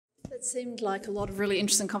It seemed like a lot of really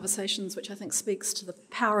interesting conversations, which I think speaks to the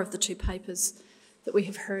power of the two papers that we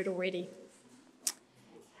have heard already.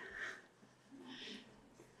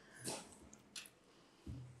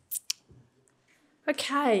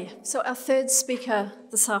 Okay, so our third speaker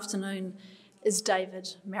this afternoon is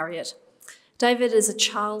David Marriott. David is a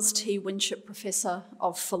Charles T. Winship Professor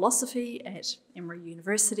of Philosophy at Emory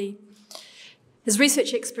University. His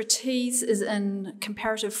research expertise is in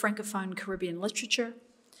comparative Francophone Caribbean literature,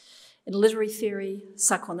 in literary theory,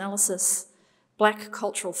 psychoanalysis, Black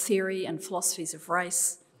cultural theory and philosophies of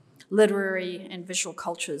race, literary and visual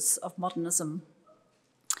cultures of modernism.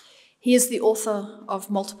 He is the author of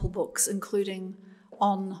multiple books, including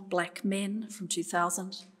On Black Men from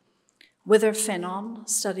 2000, Whither Fanon,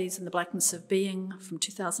 Studies in the Blackness of Being from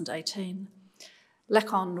 2018,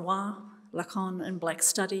 Lacan Noir, Lacan in Black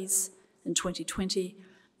Studies in 2020,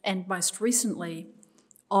 and most recently,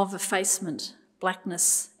 Of Effacement,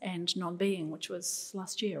 Blackness and Non-Being, which was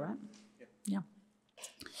last year, right? Yeah.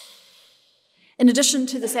 In addition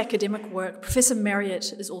to this academic work, Professor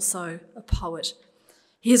Marriott is also a poet.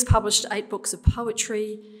 He has published 8 books of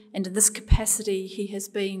poetry, and in this capacity, he has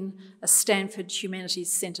been a Stanford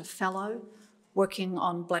Humanities Center Fellow, working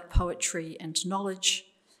on Black poetry and knowledge,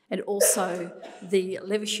 and also the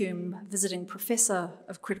Leverhulme Visiting Professor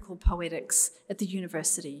of Critical Poetics at the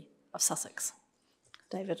University of Sussex.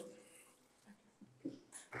 David.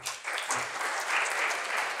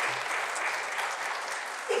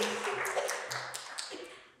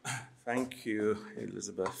 Thank you,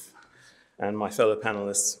 Elizabeth, and my fellow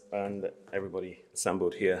panelists and everybody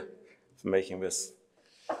assembled here for making this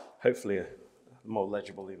hopefully a more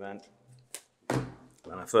legible event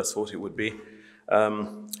than I first thought it would be.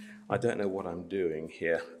 I don't know what I'm doing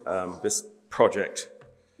here. This project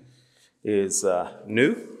is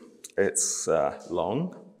new, it's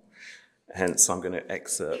long, hence I'm going to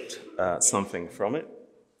excerpt something from it.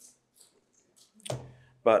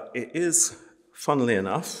 But it is, funnily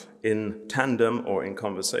enough, in tandem or in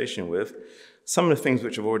conversation with some of the things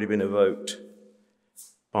which have already been evoked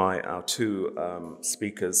by our two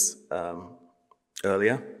speakers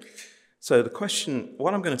earlier. So the question,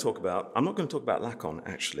 what I'm going to talk about, I'm not going to talk about Lacan,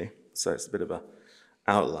 actually, so it's a bit of an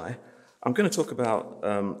outlier. I'm going to talk about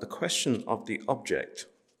the question of the object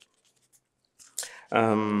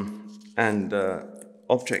and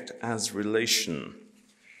object as relation.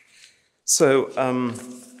 So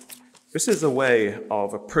this is a way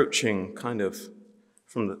of approaching kind of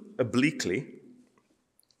obliquely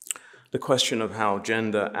the question of how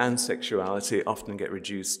gender and sexuality often get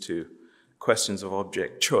reduced to questions of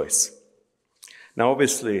object choice. Now,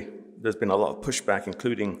 obviously, there's been a lot of pushback,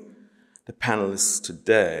 including the panelists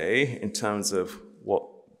today, in terms of what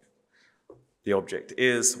the object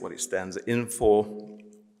is, what it stands in for,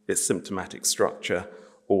 its symptomatic structure,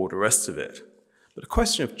 all the rest of it. But the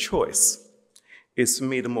question of choice is, for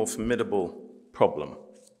me, the more formidable problem,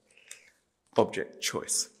 object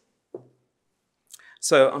choice.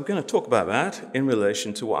 So I'm going to talk about that in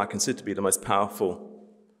relation to what I consider to be the most powerful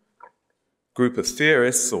group of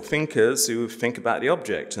theorists or thinkers who think about the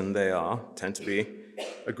object, and they tend to be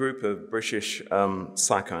a group of British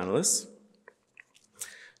psychoanalysts.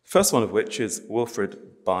 First one of which is Wilfred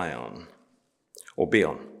Bion, or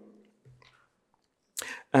Bion.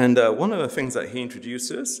 And one of the things that he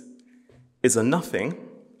introduces is a nothing,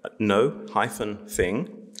 no hyphen thing,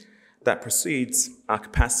 that precedes our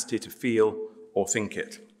capacity to feel or think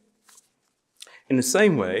it. In the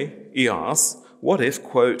same way, he asks, what if,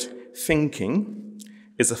 quote, thinking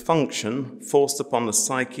is a function forced upon the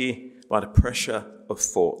psyche by the pressure of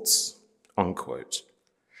thoughts, unquote.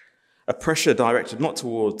 A pressure directed not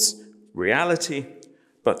towards reality,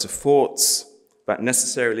 but to thoughts that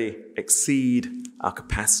necessarily exceed our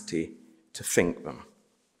capacity to think them.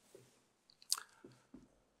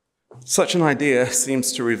 Such an idea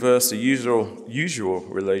seems to reverse the usual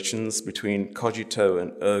relations between cogito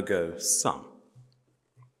and ergo sum.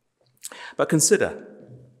 But consider,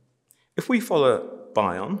 if we follow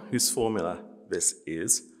Bion, whose formula this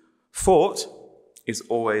is, thought is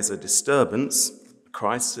always a disturbance, a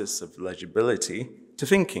crisis of legibility, to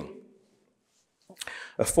thinking.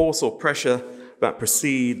 A force or pressure that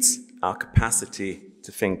precedes our capacity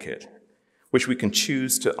to think it, which we can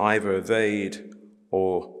choose to either evade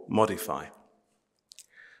or modify.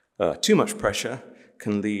 Too much pressure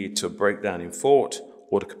can lead to a breakdown in thought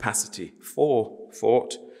or the capacity for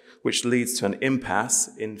thought, which leads to an impasse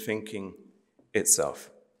in thinking itself.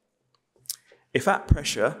 If that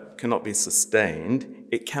pressure cannot be sustained,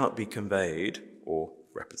 it cannot be conveyed or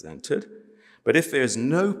represented. But if there is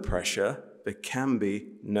no pressure, there can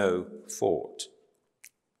be no thought.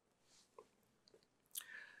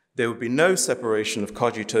 there would be no separation of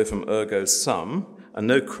cogito from ergo sum, and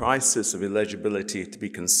no crisis of illegibility to be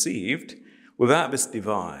conceived without this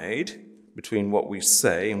divide between what we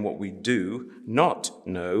say and what we do not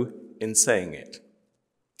know in saying it,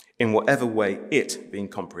 in whatever way it, being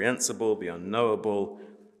comprehensible, the unknowable,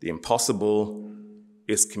 the impossible,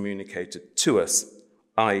 is communicated to us,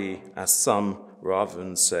 i.e., as some rather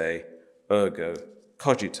than say ergo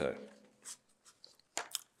cogito.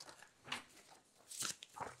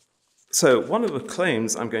 So one of the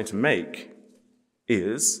claims I'm going to make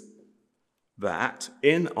is that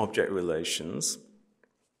in object relations,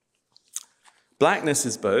 blackness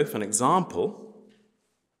is both an example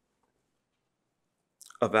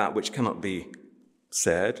of that which cannot be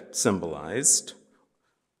said, symbolized,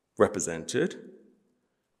 represented,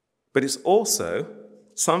 but it's also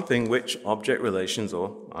something which object relations,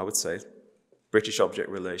 or I would say British object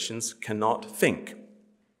relations, cannot think.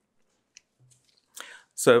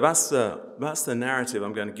 So that's the narrative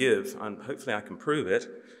I'm going to give, and hopefully I can prove it.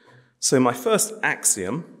 So my first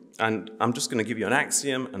axiom, and I'm just going to give you an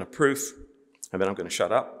axiom and a proof, and then I'm going to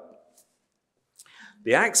shut up.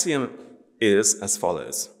 The axiom is as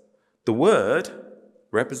follows. The word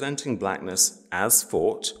representing blackness as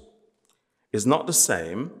thought is not the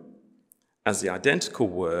same as the identical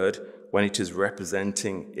word when it is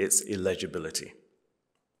representing its illegibility.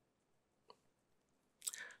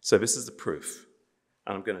 So this is the proof.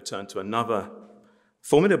 And I'm going to turn to another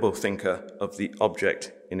formidable thinker of the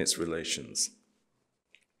object in its relations.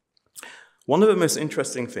 One of the most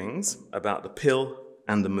interesting things about the pill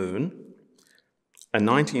and the moon, a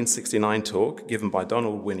 1969 talk given by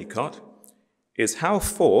Donald Winnicott, is how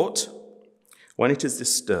thought, when it is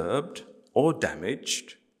disturbed or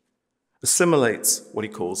damaged, assimilates what he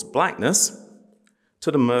calls blackness to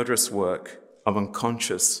the murderous work of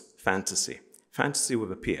unconscious fantasy, fantasy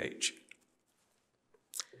with a PH.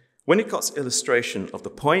 Winnicott's illustration of the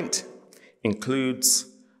point includes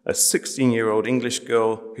a 16-year-old English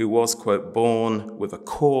girl who was, quote, born with a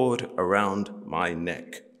cord around my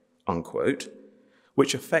neck, unquote,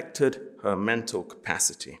 which affected her mental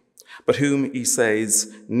capacity, but whom he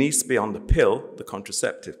says needs to be on the pill, the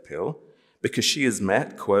contraceptive pill, because she has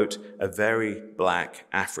met, quote, a very black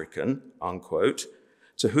African, unquote,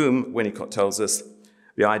 to whom, Winnicott tells us,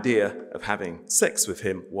 the idea of having sex with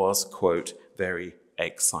him was, quote, very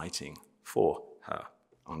exciting for her,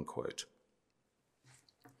 unquote.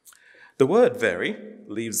 The word very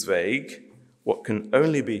leaves vague what can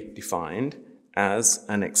only be defined as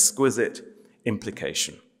an exquisite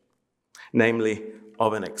implication, namely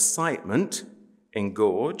of an excitement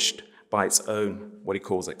engorged by its own, what he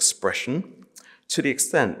calls expression, to the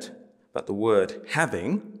extent that the word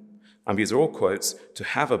having, and these are all quotes, to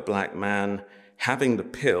have a black man having the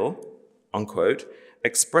pill, unquote,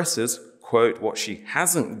 expresses, quote, what she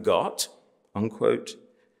hasn't got, unquote,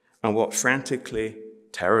 and what frantically,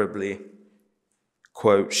 terribly,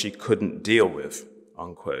 quote, she couldn't deal with,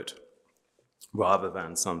 unquote, rather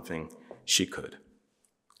than something she could.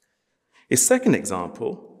 His second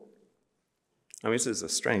example, I mean, this is a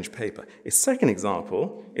strange paper. His second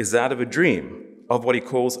example is that of a dream of what he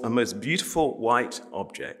calls a most beautiful white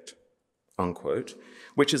object, unquote,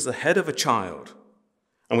 which is the head of a child,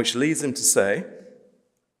 and which leads him to say,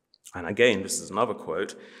 and again, this is another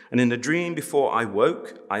quote, and in the dream before I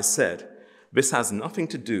woke, I said, this has nothing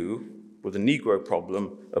to do with the Negro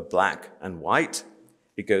problem of black and white.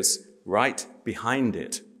 It goes right behind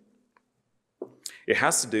it. It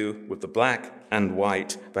has to do with the black and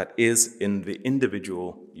white that is in the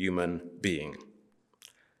individual human being.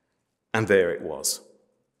 And there it was,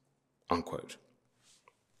 unquote.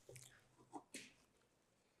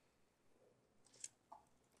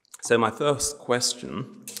 So my first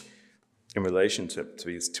question in relation to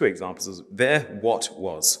these two examples is, there what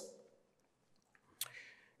was?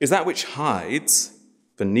 Is that which hides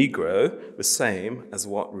the Negro the same as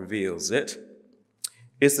what reveals it?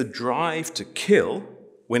 Is the drive to kill,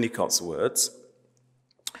 Winnicott's words,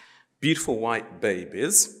 beautiful white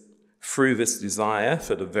babies through this desire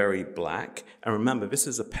for the very black? And remember, this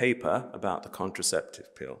is a paper about the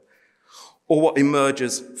contraceptive pill, or what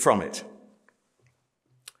emerges from it.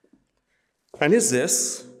 And is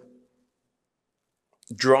this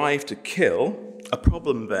drive to kill a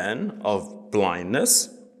problem then of blindness,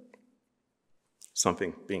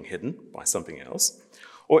 something being hidden by something else,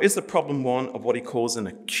 or is the problem one of what he calls an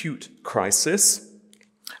acute crisis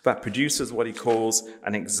that produces what he calls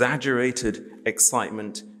an exaggerated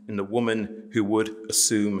excitement in the woman who would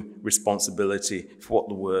assume responsibility for what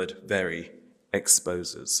the word very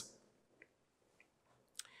exposes?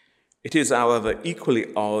 It is, however,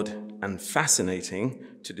 equally odd and fascinating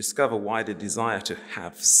to discover why the desire to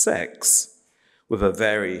have sex with a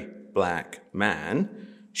very black man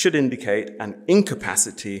should indicate an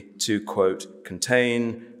incapacity to, quote,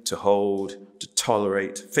 contain, to hold, to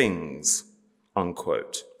tolerate things,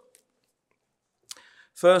 unquote.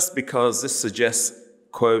 First, because this suggests,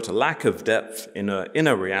 quote, a lack of depth in a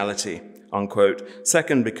inner reality, unquote.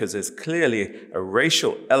 Second, because there's clearly a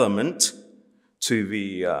racial element to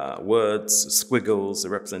the words, squiggles, the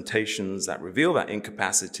representations that reveal that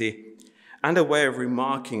incapacity, and a way of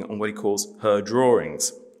remarking on what he calls her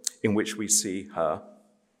drawings, in which we see her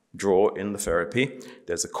draw in the therapy.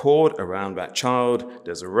 There's a cord around that child,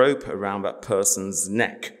 there's a rope around that person's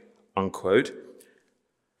neck, unquote.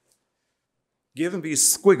 Given these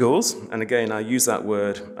squiggles, and again, I use that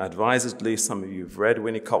word advisedly, some of you who've read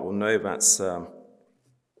Winnicott will know that's a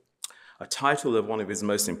title of one of his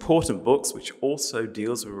most important books, which also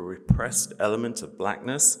deals with a repressed element of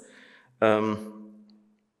blackness. But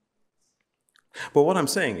what I'm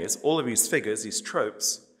saying is, all of these figures, these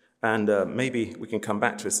tropes, and maybe we can come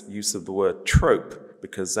back to this use of the word trope,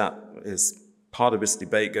 because that is part of this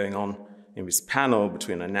debate going on in this panel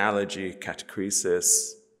between analogy,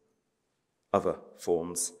 catachresis, other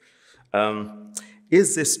forms.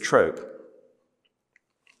 Is this trope,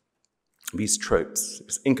 these tropes,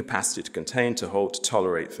 this incapacity to contain, to hold, to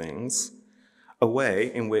tolerate things, a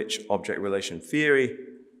way in which object relation theory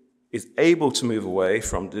is able to move away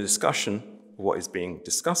from the discussion of what is being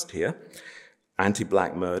discussed here,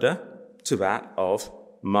 anti-black murder, to that of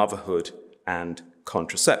motherhood and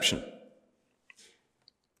contraception?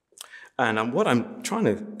 And what I'm trying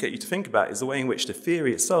to get you to think about is the way in which the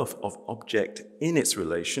theory itself of object in its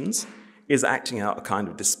relations is acting out a kind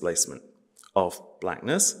of displacement of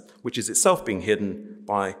blackness, which is itself being hidden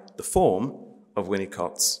by the form of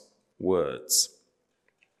Winnicott's words.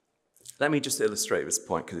 Let me just illustrate this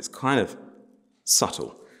point, because it's kind of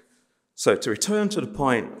subtle. So to return to the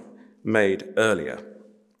point made earlier,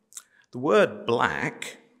 the word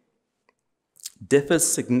black differs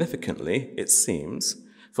significantly, it seems,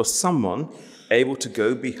 for someone able to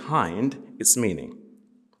go behind its meaning,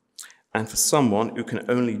 and for someone who can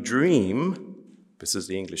only dream, this is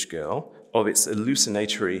the English girl, of its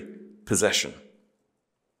hallucinatory possession.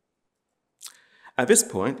 At this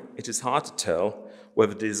point, it is hard to tell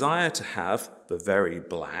whether the desire to have the very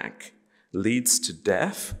black leads to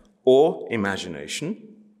death or imagination,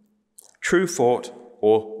 true thought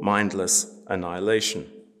or mindless annihilation,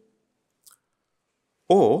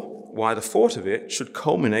 or why the thought of it should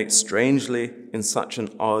culminate strangely in such an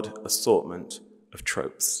odd assortment of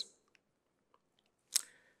tropes.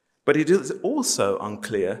 But it is also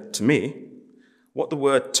unclear to me what the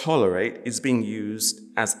word tolerate is being used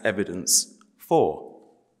as evidence for.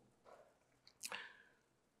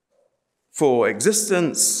 For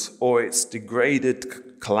existence or its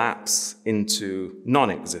degraded collapse into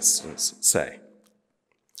non-existence, say.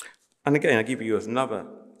 And again, I give you another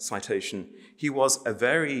citation. He was a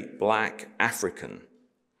very black African,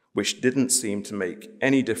 which didn't seem to make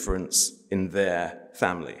any difference in their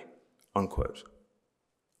family, unquote.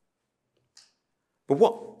 But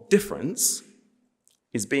what difference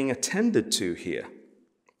is being attended to here?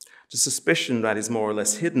 The suspicion that is more or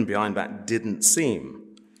less hidden behind that didn't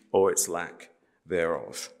seem, or its lack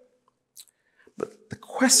thereof. But the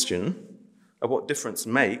question of what difference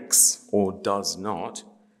makes or does not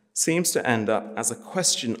seems to end up as a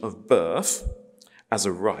question of birth, as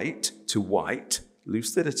a right to white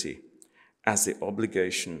lucidity, as the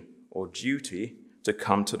obligation or duty to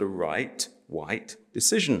come to the right white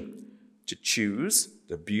decision, to choose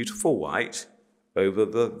the beautiful white over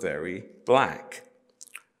the very black,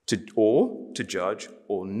 to judge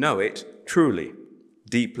or know it truly,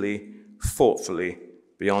 deeply, thoughtfully,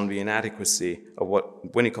 beyond the inadequacy of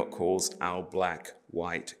what Winnicott calls our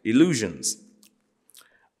black-white illusions.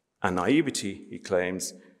 A naivety, he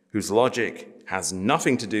claims, whose logic has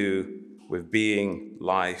nothing to do with being,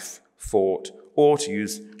 life, thought, or, to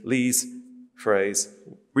use Lee's phrase,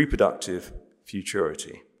 reproductive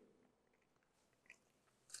futurity.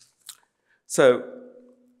 So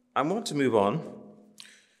I want to move on,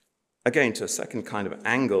 again, to a second kind of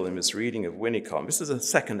angle in this reading of Winnicott. This is a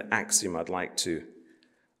second axiom I'd like to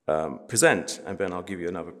present, and then I'll give you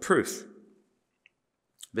another proof.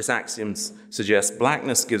 This axiom suggests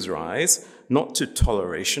blackness gives rise not to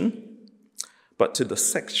toleration, but to the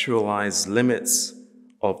sexualized limits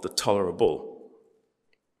of the tolerable.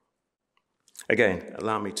 Again,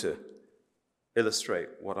 allow me to illustrate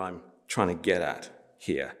what I'm trying to get at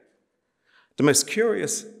here. The most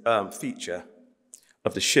curious feature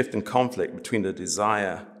of the shift and conflict between the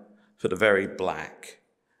desire for the very black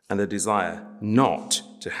and the desire not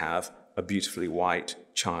to have a beautifully white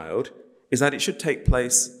child is that it should take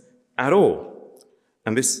place at all.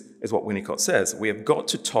 And this is what Winnicott says. We have got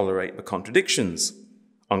to tolerate the contradictions,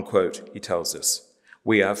 unquote, he tells us.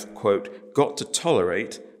 We have, quote, got to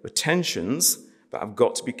tolerate the tensions that have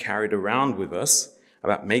got to be carried around with us,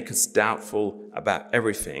 that make us doubtful about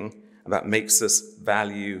everything, and that makes us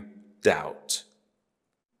value doubt,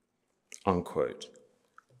 unquote.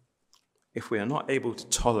 If we are not able to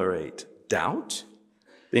tolerate doubt,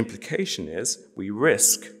 the implication is we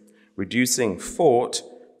risk reducing thought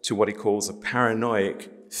to what he calls a paranoid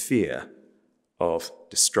fear of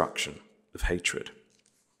destruction, of hatred,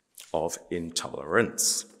 of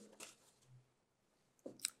intolerance.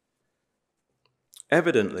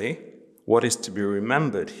 Evidently, what is to be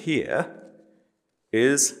remembered here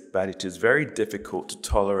is that it is very difficult to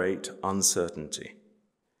tolerate uncertainty.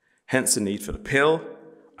 Hence the need for the pill.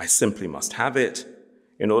 I simply must have it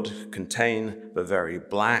in order to contain the very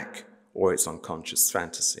black or its unconscious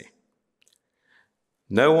fantasy.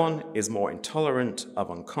 No one is more intolerant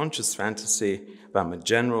of unconscious fantasy than the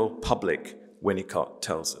general public, Winnicott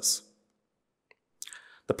tells us.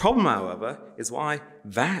 The problem, however, is why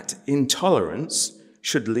that intolerance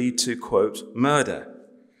should lead to, quote, murder.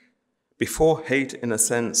 Before hate, in a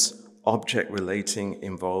sense, object relating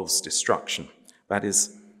involves destruction. That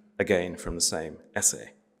is, again, from the same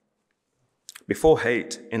essay. Before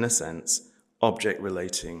hate, in a sense, object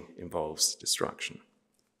relating involves destruction.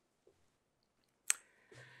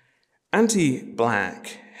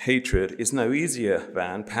 Anti-black hatred is no easier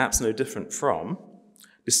than, perhaps no different from,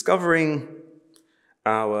 discovering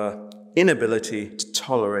our inability to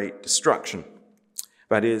tolerate destruction.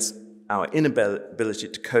 That is, our inability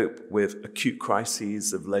to cope with acute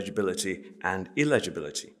crises of legibility and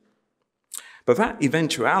illegibility. But that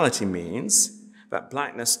eventuality means that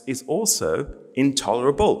blackness is also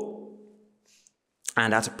intolerable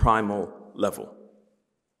and at a primal level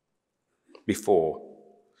before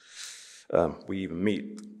we even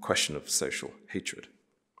meet the question of social hatred.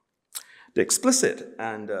 The explicit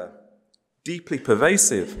and deeply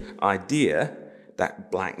pervasive idea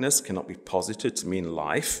that blackness cannot be posited to mean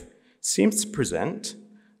life seems to present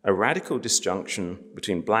a radical disjunction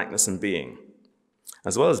between blackness and being,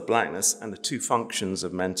 as well as blackness and the two functions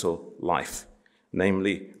of mental life,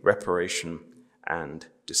 namely reparation and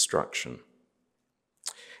destruction.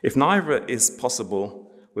 If neither is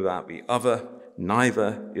possible without the other,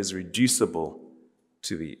 neither is reducible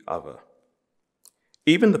to the other.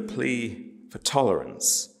 Even the plea for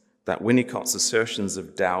tolerance that Winnicott's assertions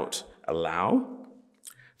of doubt allow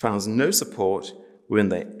finds no support within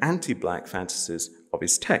the anti-black fantasies of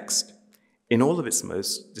his text in all of its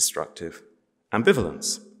most destructive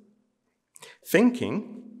ambivalence.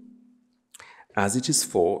 Thinking, as it is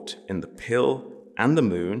fought in The Pill and the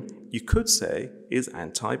Moon, you could say is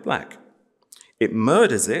anti-black. It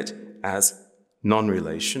murders it as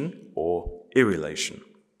non-relation or irrelation,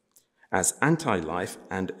 as anti-life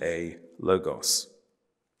and a logos.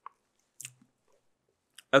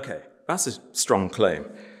 Okay, that's a strong claim.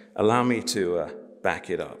 Allow me to back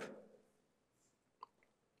it up.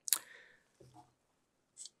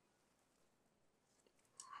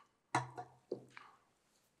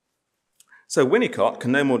 So Winnicott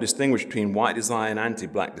can no more distinguish between white desire and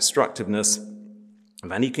anti-black destructiveness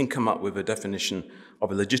than he can come up with a definition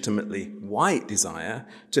of a legitimately white desire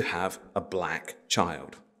to have a black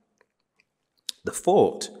child. The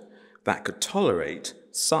thought that could tolerate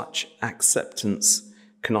such acceptance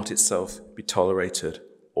cannot itself be tolerated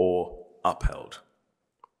or upheld.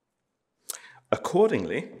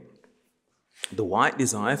 Accordingly, the white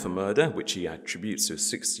desire for murder, which he attributes to a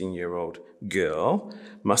 16-year-old girl,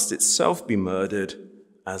 must itself be murdered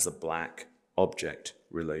as a black object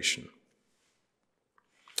relation.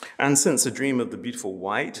 And since the dream of the beautiful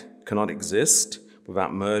white cannot exist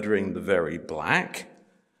without murdering the very black,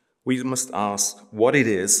 we must ask what it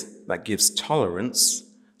is that gives tolerance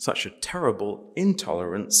such a terrible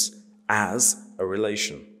intolerance as a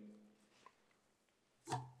relation.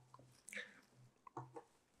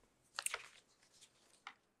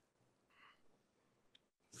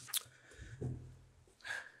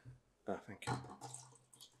 Thank you.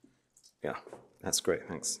 Yeah, that's great,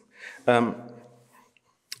 thanks.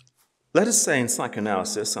 Let us say in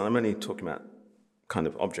psychoanalysis, and I'm only talking about kind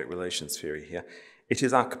of object relations theory here, it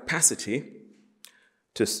is our capacity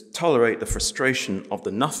to tolerate the frustration of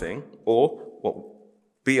the nothing, or what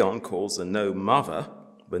Bion calls the no mother,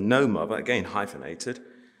 again hyphenated,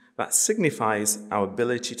 that signifies our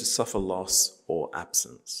ability to suffer loss or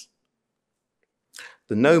absence.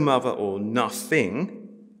 The no mother or nothing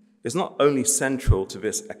is not only central to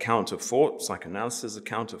this account of thought, psychoanalysis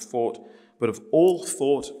account of thought, but of all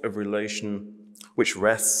thought of relation which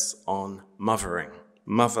rests on mothering.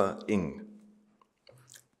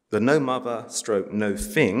 The no mother stroke no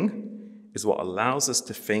thing is what allows us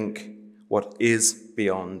to think what is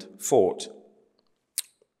beyond thought.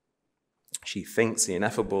 She thinks the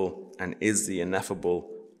ineffable and is the ineffable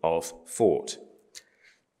of thought.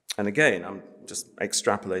 And again, I'm just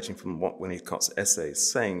extrapolating from what Winnicott's essay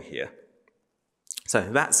is saying here. So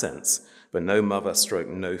in that sense, the no mother stroke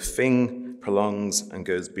no thing prolongs and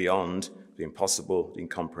goes beyond the impossible, the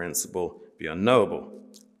incomprehensible, the unknowable.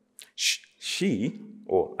 She,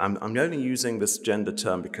 or I'm only using this gender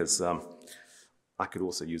term because I could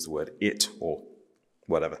also use the word it or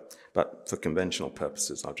whatever, but for conventional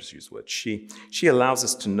purposes, I'll just use the word she. She allows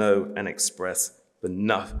us to know and express the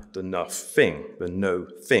no thing,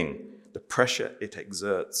 the pressure it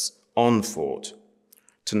exerts on thought,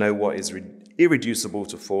 to know what is irreducible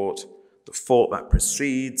to thought, the thought that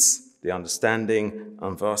precedes the understanding,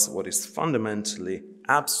 and thus what is fundamentally,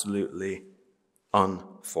 absolutely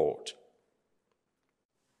unthought.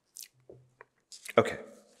 Okay.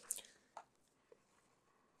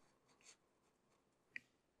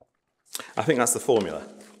 I think that's the formula,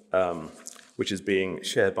 which is being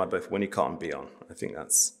shared by both Winnicott and Bion. I think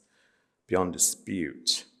that's beyond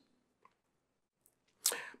dispute.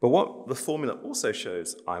 But what the formula also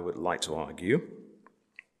shows, I would like to argue,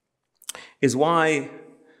 is why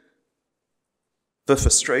the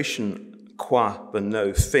frustration qua the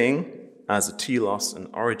no thing as a telos and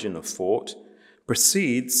origin of thought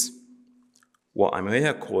precedes what I'm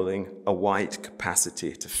here calling a white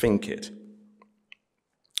capacity to think it.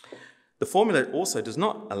 The formula also does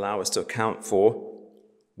not allow us to account for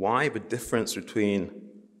why the difference between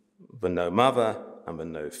the no mother and the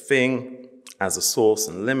no thing as a source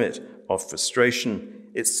and limit of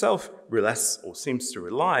frustration itself rests or seems to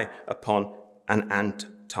rely upon an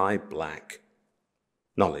anti-black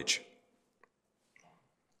knowledge,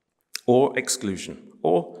 or exclusion,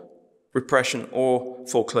 or repression, or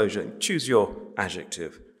foreclosure. Choose your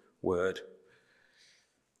adjective word.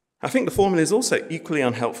 I think the formula is also equally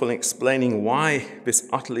unhelpful in explaining why this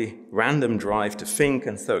utterly random drive to think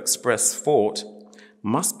and so express thought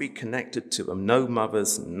must be connected to a no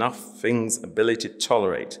mother's nothing's ability to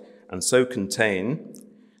tolerate and so contain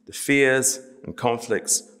the fears and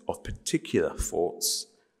conflicts of particular thoughts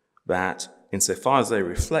that, insofar as they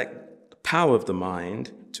reflect the power of the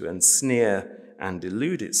mind to ensnare and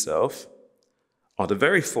delude itself, are the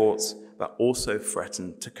very thoughts that also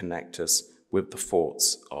threaten to connect us with the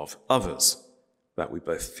thoughts of others that we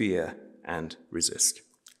both fear and resist.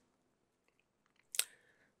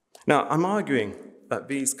 Now, I'm arguing that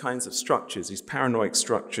these kinds of structures, these paranoid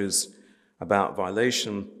structures about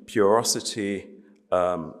violation, purosity,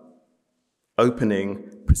 opening,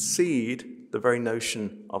 precede the very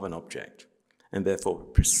notion of an object, and therefore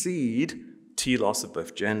precede telos of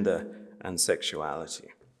both gender and sexuality.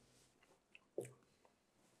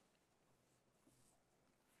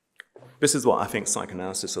 This is what I think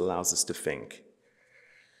psychoanalysis allows us to think,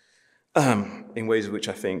 in ways which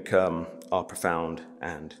I think are profound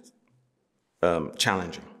and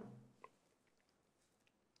challenging.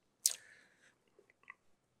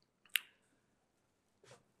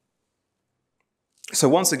 So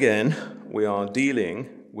once again, we are dealing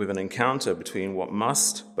with an encounter between what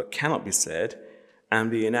must but cannot be said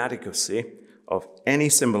and the inadequacy of any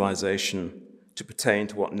symbolization to pertain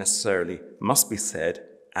to what necessarily must be said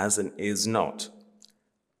as and is not.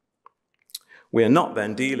 We are not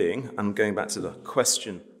then dealing, I'm going back to the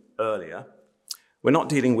question earlier, we're not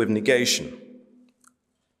dealing with negation.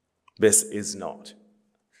 This is not.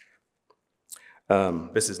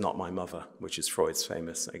 This is not my mother, which is Freud's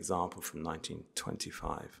famous example from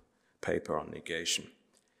 1925 paper on negation.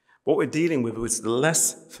 What we're dealing with is the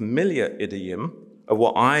less familiar idiom of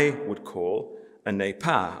what I would call a ne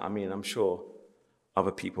pas. I mean, I'm sure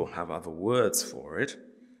other people have other words for it.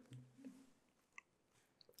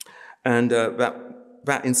 And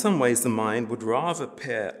that in some ways the mind would rather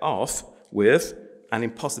pair off with an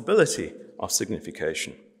impossibility of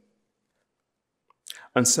signification,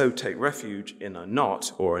 and so take refuge in a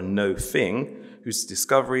not or a no thing whose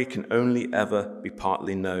discovery can only ever be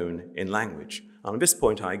partly known in language. And at this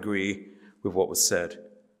point, I agree with what was said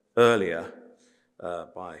earlier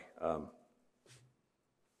by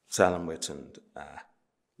Salamwit and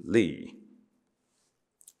Lee.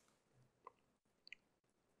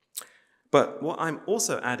 But what I'm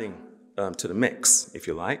also adding to the mix, if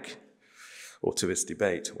you like, or to this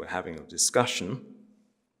debate we're having a discussion,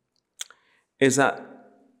 is that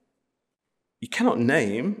you cannot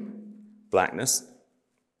name blackness,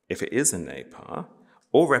 if it is a ne pas,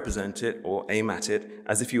 or represent it or aim at it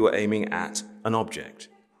as if you were aiming at an object.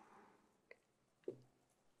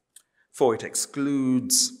 for it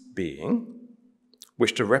excludes being,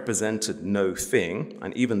 which the represented no thing,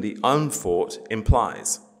 and even the unthought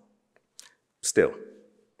implies. Still.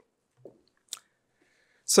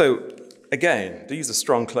 So, again, these are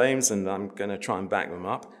strong claims, and I'm going to try and back them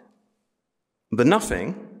up. The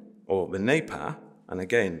nothing, or the nepa, and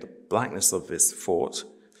again, the blackness of this thought,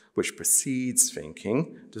 which precedes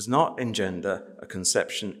thinking, does not engender a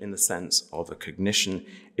conception in the sense of a cognition.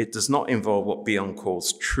 It does not involve what Bion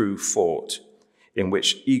calls true thought, in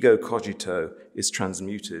which ego cogito is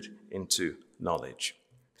transmuted into knowledge.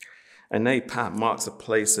 A nepa marks a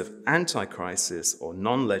place of anti-crisis or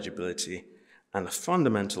non-legibility and a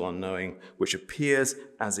fundamental unknowing which appears,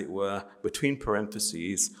 as it were, between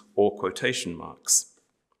parentheses or quotation marks.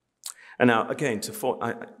 And now, again,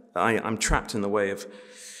 I'm trapped in the way of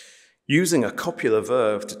using a copular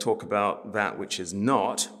verb to talk about that which is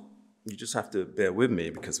not. You just have to bear with me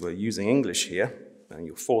because we're using English here, and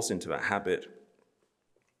you're forced into that habit.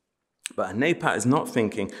 But a nepa is not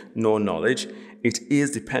thinking nor knowledge. It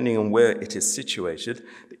is, depending on where it is situated,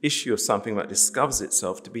 the issue of something that discovers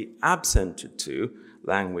itself to be absent to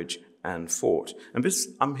language and thought. And this,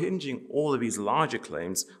 I'm hinging all of these larger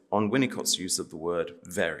claims on Winnicott's use of the word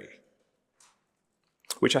very,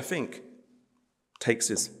 which I think takes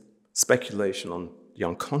his speculation on the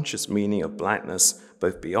unconscious meaning of blackness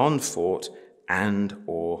both beyond thought and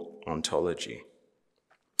or ontology.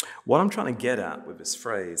 What I'm trying to get at with this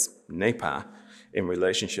phrase, nepa, in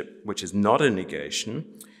relationship, which is not a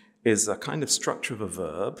negation, is a kind of structure of a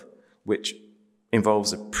verb which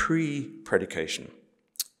involves a pre-predication,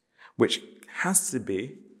 which has to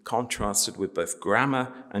be contrasted with both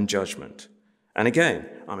grammar and judgment. And again,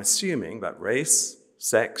 I'm assuming that race,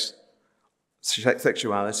 sex,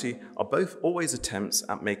 sexuality are both always attempts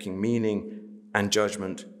at making meaning and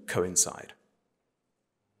judgment coincide.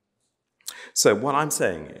 So what I'm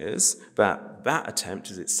saying is that that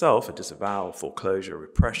attempt is itself a disavowal, foreclosure,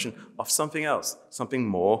 repression of something else, something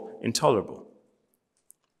more intolerable.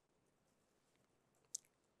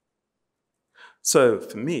 So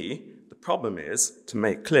for me, the problem is to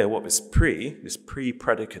make clear what this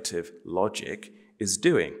pre-predicative logic is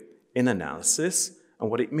doing in analysis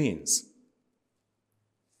and what it means.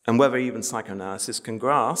 And whether even psychoanalysis can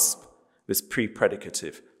grasp this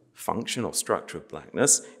pre-predicative function or structure of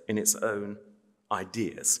blackness in its own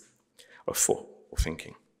ideas of thought or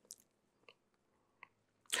thinking.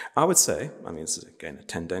 I would say, this is again a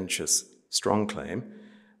tendentious, strong claim,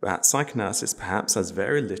 that psychoanalysis perhaps has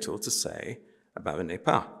very little to say about a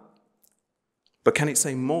nepa. But can it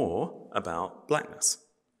say more about blackness?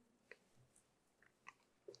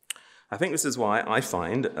 I think this is why I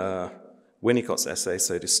find Winnicott's essay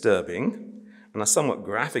so disturbing, and a somewhat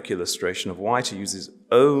graphic illustration of why, to use his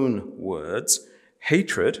own words,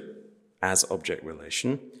 hatred as object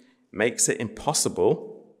relation makes it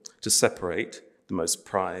impossible to separate the most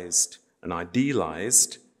prized and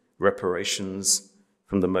idealized reparations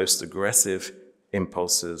from the most aggressive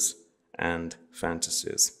impulses and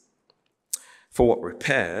fantasies. For what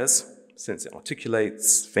repairs, since it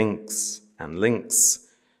articulates, thinks, and links,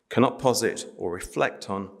 cannot posit or reflect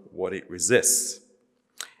on what it resists.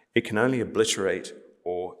 It can only obliterate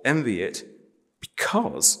or envy it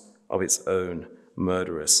because of its own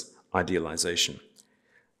murderous idealization.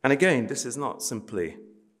 And again, this is not simply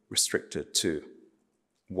restricted to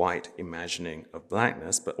white imagining of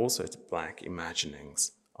blackness, but also to black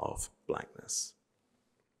imaginings of blackness.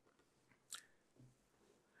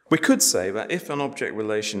 We could say that if an object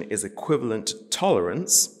relation is equivalent to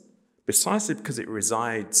tolerance, precisely because it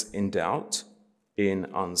resides in doubt, in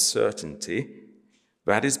uncertainty,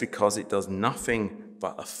 that is because it does nothing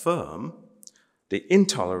but affirm the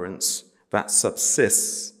intolerance that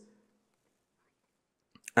subsists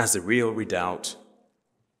as a real redoubt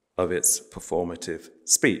of its performative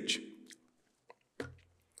speech.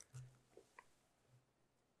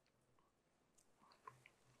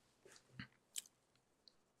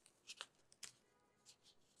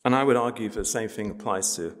 And I would argue that the same thing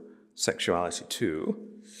applies to sexuality too.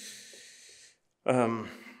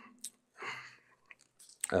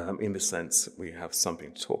 In this sense, we have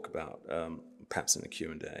something to talk about, perhaps in the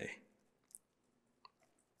Q&A.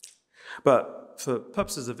 But for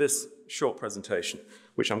purposes of this short presentation,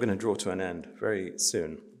 which I'm going to draw to an end very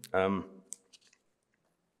soon, the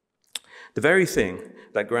very thing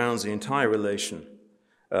that grounds the entire relation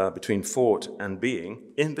between thought and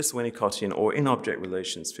being in this Winnicottian or in object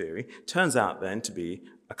relations theory turns out then to be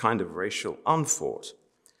a kind of racial unthought.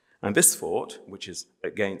 And this thought, which is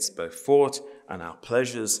against both thought and our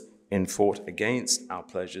pleasures in thought, against our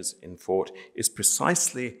pleasures in thought, is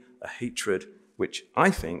precisely a hatred which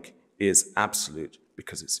I think is absolute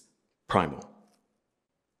because it's primal.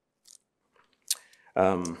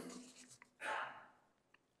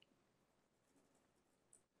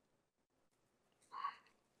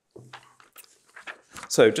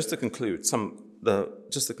 So just to conclude,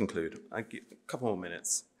 a couple more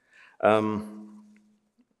minutes.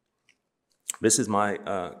 This is my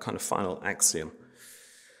kind of final axiom,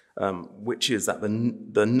 which is that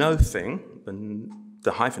the no thing,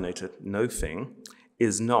 the hyphenated no thing,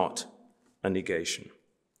 is not a negation.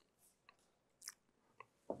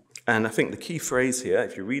 And I think the key phrase here,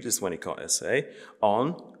 if you read this Winnicott essay,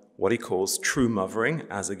 on what he calls true mothering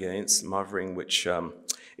as against mothering which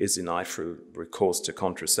is denied through recourse to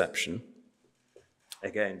contraception.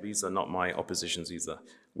 Again, these are not my oppositions, these are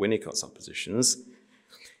Winnicott's oppositions.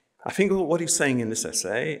 I think what he's saying in this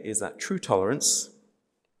essay is that true tolerance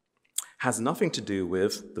has nothing to do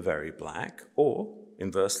with the very black, or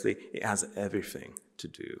inversely, it has everything to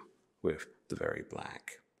do with the very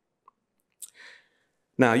black.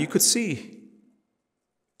 Now, you could see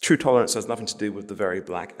true tolerance has nothing to do with the very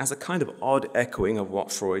black as a kind of odd echoing of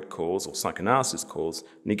what Freud calls, or psychoanalysis calls,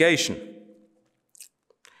 negation.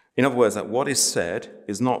 In other words, that what is said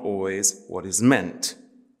is not always what is meant,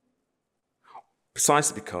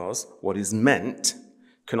 precisely because what is meant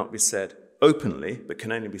cannot be said openly, but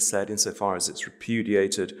can only be said insofar as it's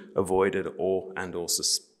repudiated, avoided, or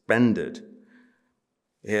suspended.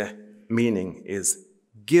 Here, meaning is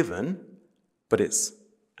given, but it's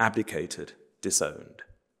abdicated, disowned.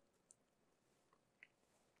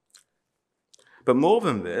 But more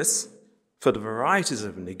than this, for the varieties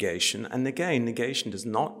of negation, and again, negation does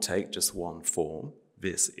not take just one form.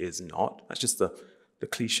 This is not. That's just the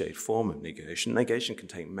cliched form of negation. Negation can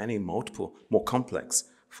take many, multiple, more complex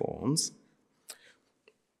forms.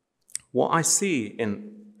 What I see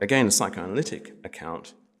in, again, a psychoanalytic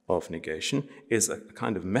account of negation is a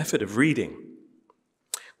kind of method of reading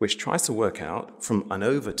which tries to work out from an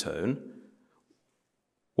overtone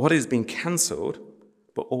what is being cancelled,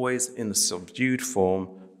 but always in the subdued form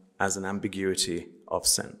as an ambiguity of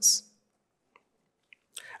sense.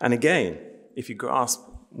 And again, if you grasp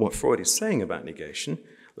what Freud is saying about negation,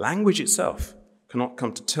 language itself cannot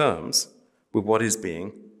come to terms with what is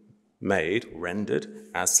being made, rendered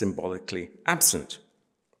as symbolically absent.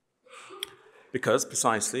 Because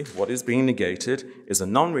precisely what is being negated is a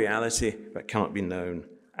non-reality that cannot be known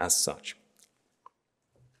as such.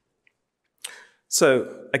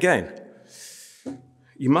 So again,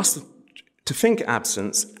 to think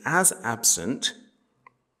absence as absent,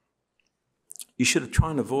 you should try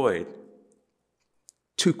and avoid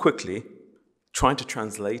too quickly trying to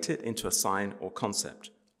translate it into a sign or concept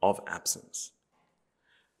of absence.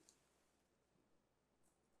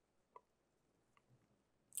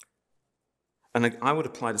 And I would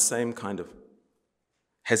apply the same kind of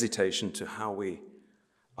hesitation to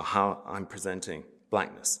how I'm presenting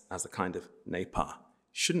blackness as a kind of nepa.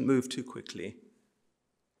 Shouldn't move too quickly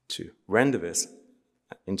to render this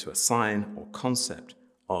into a sign or concept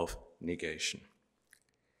of negation.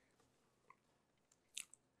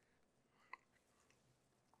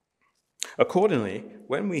 Accordingly,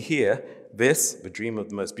 when we hear this, the dream of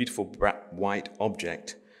the most beautiful white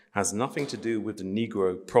object, has nothing to do with the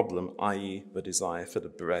Negro problem, i.e. the desire for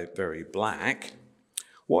the very black,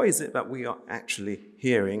 what is it that we are actually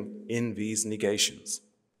hearing in these negations?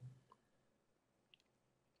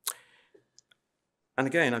 And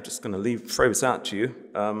again, I'm just going to throw this out to you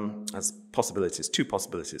as possibilities, two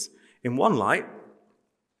possibilities. In one light,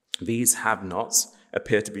 these have-nots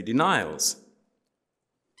appear to be denials.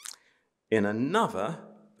 In another,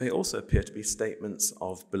 they also appear to be statements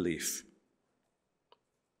of belief.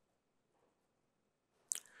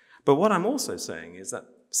 But what I'm also saying is that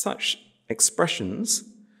such expressions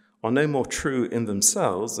are no more true in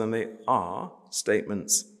themselves than they are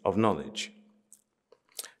statements of knowledge.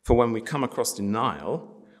 For when we come across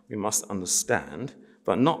denial, we must understand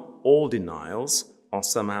that not all denials are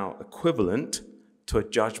somehow equivalent to a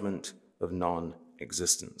judgment of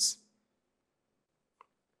non-existence.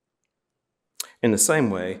 In the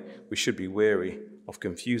same way, we should be wary of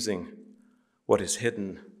confusing what is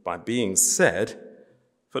hidden by being said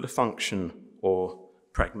for the function or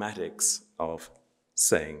pragmatics of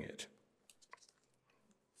saying it.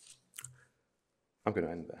 I'm going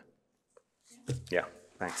to end there. Yeah,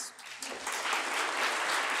 thanks.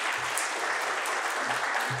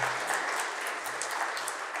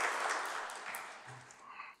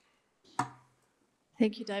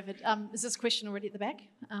 Thank you, David. Is this question already at the back?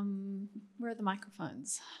 Where are the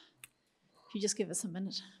microphones? If you just give us a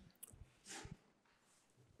minute.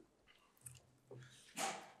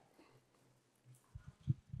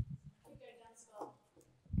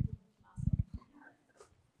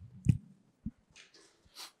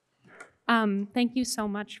 Thank you so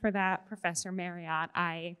much for that, Professor Marriott.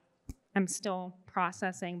 I am still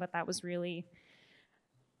processing, but that was really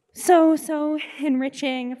so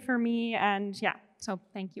enriching for me. And yeah, so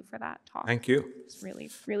thank you for that talk. Thank you. It's really,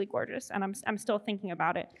 really gorgeous, and I'm still thinking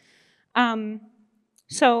about it.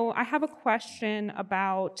 So I have a question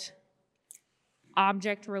about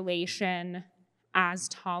object relation as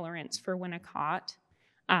tolerance for Winnicott.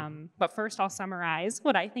 But first I'll summarize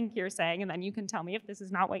what I think you're saying, and then you can tell me if this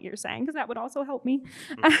is not what you're saying, because that would also help me.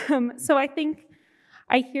 So I think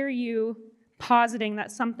I hear you positing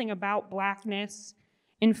that something about Blackness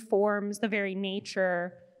informs the very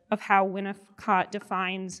nature of how Winnicott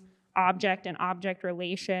defines object and object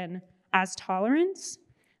relation as tolerance,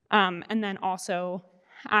 and then also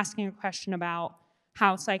asking a question about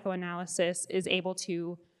how psychoanalysis is able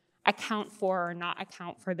to account for or not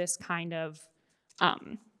account for this kind of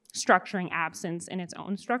structuring absence in its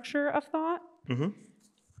own structure of thought.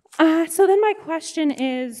 Mm-hmm. So then my question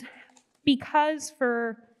is, because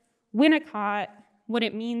for Winnicott, what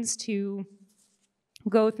it means to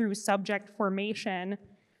go through subject formation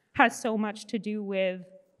has so much to do with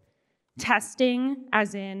testing,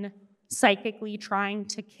 as in psychically trying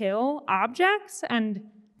to kill objects and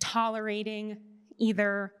tolerating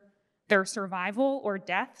either their survival or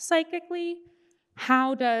death psychically.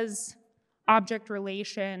 How does object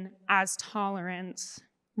relation as tolerance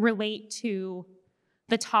relate to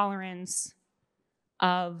the tolerance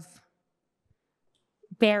of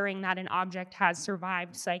bearing that an object has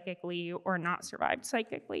survived psychically or not survived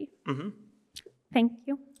psychically? Mm-hmm. Thank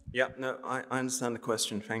you. Yeah, no, I understand the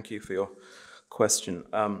question. Thank you for your question.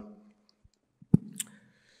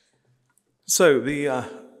 So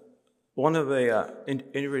one of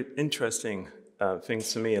the interesting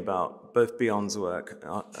things to me about both Beyond's work,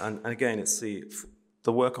 and again, it's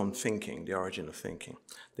the work on thinking, the origin of thinking.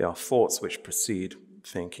 They are thoughts which precede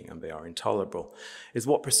thinking, and they are intolerable, is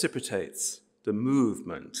what precipitates the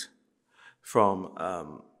movement from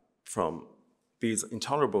these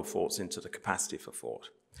intolerable thoughts into the capacity for thought.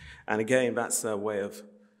 And again, that's a way of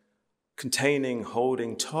containing,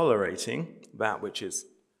 holding, tolerating that which is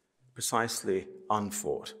precisely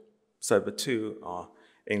unthought. So the two are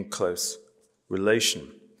in close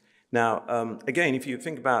relation. Now, again, if you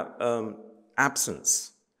think about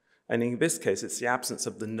absence, and in this case, it's the absence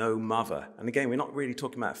of the no mother. And again, we're not really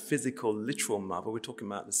talking about physical, literal mother. We're talking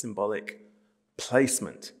about the symbolic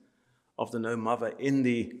placement of the no mother in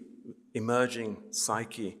the emerging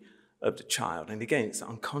psyche of the child. And again, it's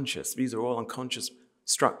unconscious. These are all unconscious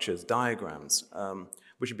structures, diagrams,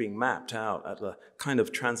 which are being mapped out at a kind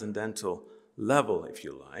of transcendental level, if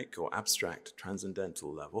you like, or abstract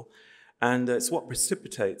transcendental level. And it's what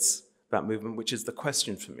precipitates that movement, which is the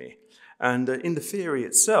question for me. And in the theory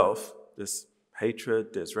itself, there's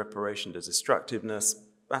hatred, there's reparation, there's destructiveness,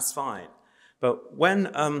 that's fine. But when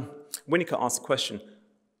Winnicott asks the question,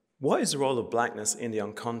 what is the role of blackness in the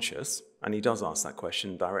unconscious? And he does ask that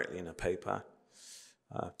question directly in a paper,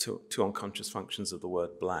 two unconscious functions of the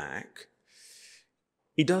word black.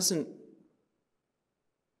 He doesn't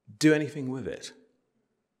do anything with it.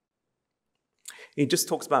 He just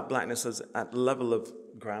talks about blackness as at the level of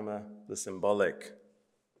grammar, the symbolic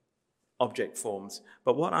object forms.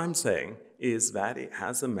 But what I'm saying is that it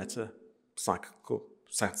has a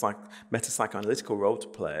meta-psychoanalytical role to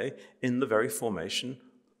play in the very formation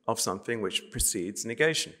of something which precedes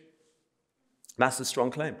negation. That's a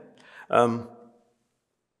strong claim.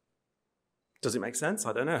 Does it make sense?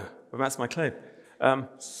 I don't know, but that's my claim.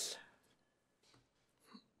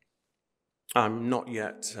 I'm not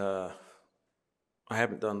yet, I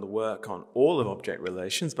haven't done the work on all of object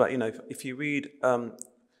relations, but if you read, and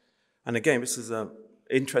again, this is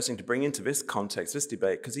interesting to bring into this context, this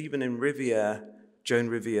debate, because even in Riviere, Joan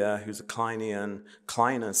Riviere, who's a Kleinian,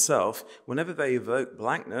 Klein herself, whenever they evoke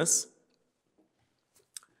blackness,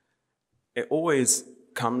 it always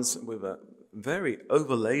comes with a very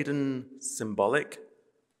overladen symbolic,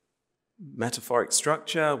 metaphoric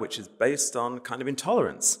structure, which is based on kind of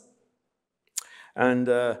intolerance. And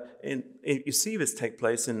you see this take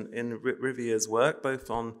place in Riviere's work, both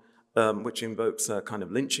on, which invokes a kind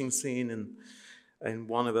of lynching scene in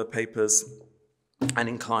one of her papers, and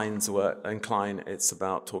in Klein's work. In Klein, it's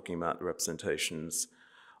about talking about the representations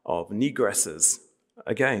of negresses.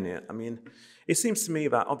 Again, it seems to me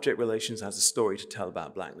that object relations has a story to tell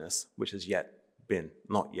about blackness, which has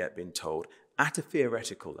not yet been told at a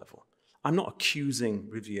theoretical level. I'm not accusing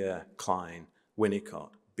Riviere, Klein,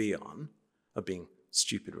 Winnicott, Bion of being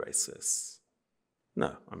stupid racists.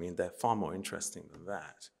 No, they're far more interesting than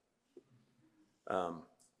that.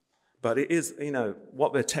 But it is,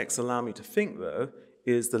 what their texts allow me to think, though,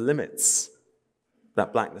 is the limits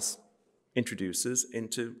that blackness introduces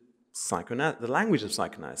into the language of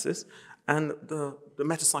psychoanalysis and the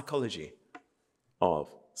metapsychology of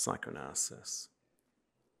psychoanalysis.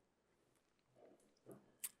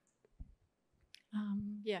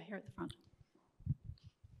 Yeah, here at the front.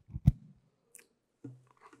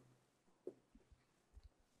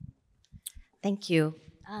 Thank you.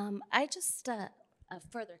 I just, a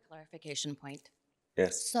further clarification point.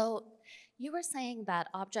 Yes. So you were saying that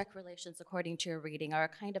object relations, according to your reading, are a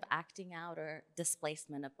kind of acting out or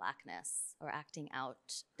displacement of blackness, or acting out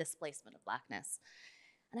displacement of blackness.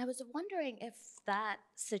 And I was wondering if that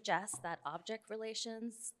suggests that object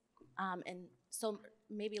relations, and so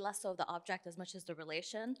maybe less so the object as much as the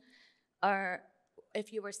relation, are,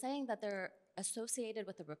 if you were saying that they're associated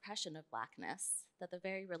with the repression of blackness, that the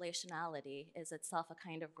very relationality is itself a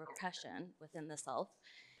kind of repression within the self.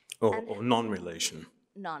 Or non-relation.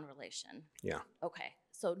 Non-relation. Yeah. Okay,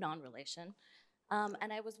 so non-relation.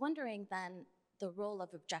 And I was wondering then the role of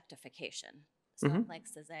objectification, so like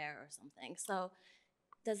Césaire or something. So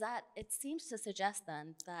does that, it seems to suggest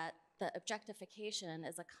then that the objectification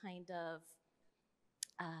is a kind of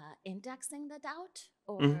indexing the doubt,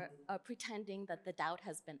 or pretending that the doubt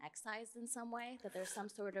has been excised in some way, that there's some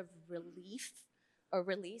sort of relief or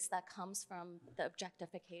release that comes from the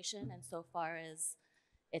objectification insofar as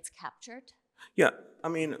it's captured? Yeah, I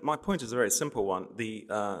mean, my point is a very simple one. The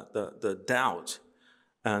doubt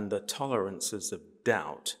and the tolerances of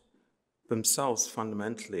doubt themselves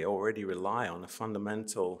fundamentally already rely on a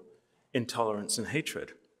fundamental intolerance and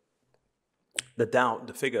hatred. The doubt,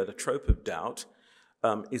 the figure, the trope of doubt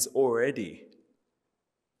is already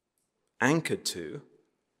anchored to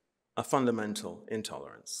a fundamental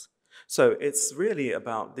intolerance. So it's really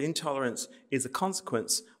about the intolerance is a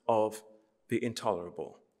consequence of the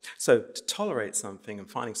intolerable. So to tolerate something and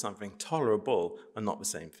finding something tolerable are not the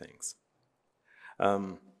same things.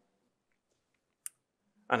 And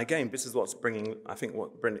again, this is what's bringing, I think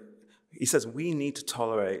he says we need to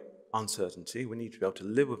tolerate uncertainty. We need to be able to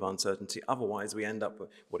live with uncertainty. Otherwise, we end up with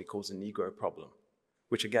what he calls a Negro problem,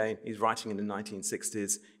 which again, he's writing in the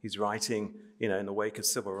 1960s. He's writing, in the wake of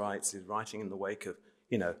civil rights. He's writing in the wake of,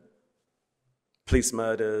 police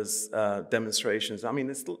murders, demonstrations. I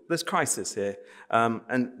mean, there's crisis here,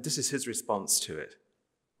 and this is his response to it.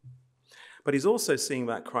 But he's also seeing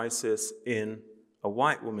that crisis in a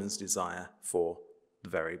white woman's desire for the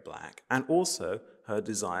very black, and also her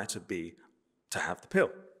desire to have the pill.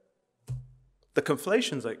 The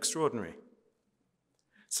conflations are extraordinary.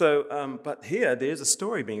 So, but here there's a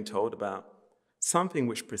story being told about something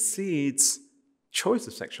which precedes choice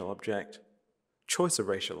of sexual object, choice of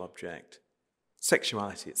racial object,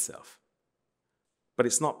 sexuality itself. But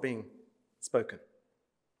it's not being spoken.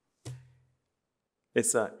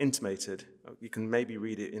 It's intimated. You can maybe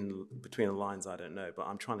read it in between the lines, I don't know, but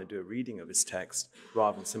I'm trying to do a reading of his text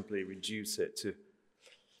rather than simply reduce it to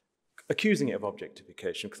accusing it of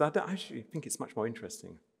objectification, because I actually think it's much more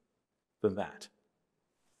interesting than that.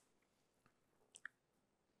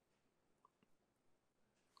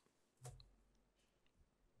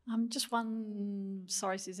 Just one,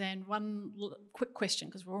 sorry, Suzanne, one quick question,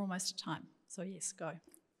 because we're almost at time. So yes, go.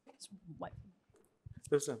 Just wait.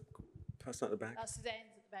 There's a person at the back.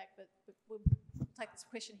 Suzanne's at the back, but we'll take this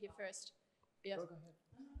question here first. Yeah. Go ahead.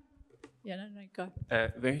 Yeah, no, go.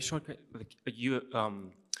 Very short. Like you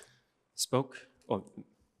spoke or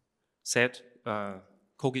said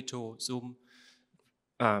cogito, sum,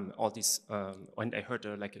 all these. And I heard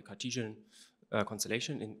like a Cartesian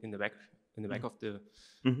constellation in the back of the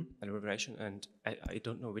elaboration, and I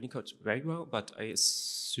don't know Winnicott very well, but I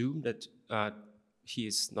assume that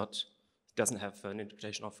he doesn't have an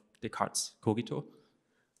interpretation of Descartes' cogito,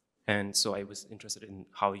 and so I was interested in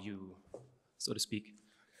how you, so to speak,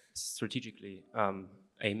 strategically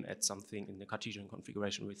aim at something in the Cartesian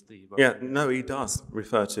configuration with the... Yeah, no, he does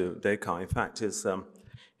refer to Descartes. In fact,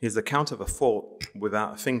 his account of a thought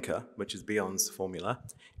without a thinker, which is Bion's formula,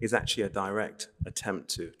 is actually a direct attempt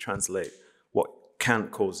to translate what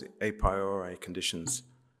Kant calls a priori conditions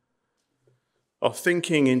of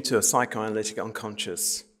thinking into a psychoanalytic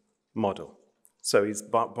unconscious model. So he's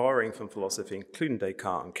borrowing from philosophy, including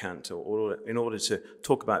Descartes and Kant, in order to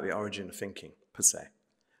talk about the origin of thinking, per se.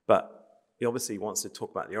 But he obviously wants to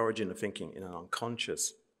talk about the origin of thinking in an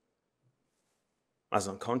unconscious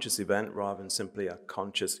event, rather than simply a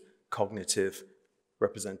conscious, cognitive,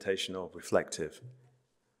 representational, reflective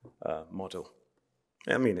model.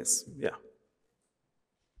 I mean, yeah.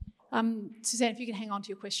 Suzanne, if you can hang on to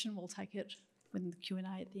your question, we'll take it with the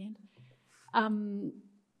Q&A at the end.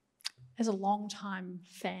 As a long-time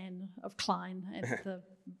fan of Klein and the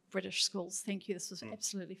British schools, thank you. This was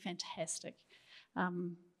absolutely fantastic.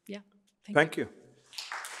 Yeah. Thank you.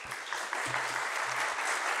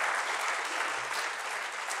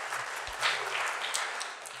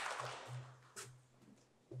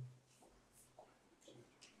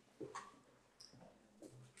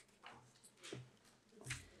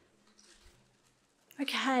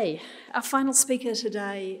 Okay, our final speaker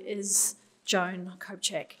today is Joan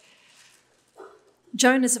Kopchak.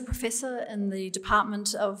 Joan is a professor in the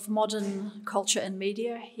Department of Modern Culture and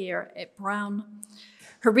Media here at Brown.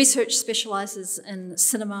 Her research specialises in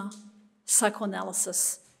cinema,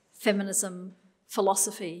 psychoanalysis, feminism,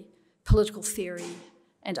 philosophy, political theory,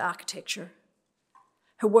 and architecture.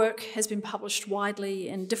 Her work has been published widely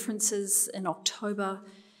in Differences in October,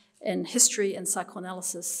 in History and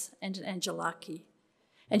Psychoanalysis, and in Angelaki.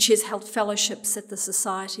 And she has held fellowships at the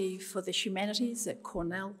Society for the Humanities at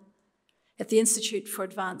Cornell, at the Institute for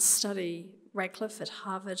Advanced Study, Radcliffe at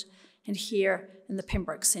Harvard, and here in the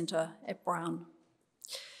Pembroke Centre at Brown.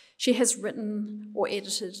 She has written or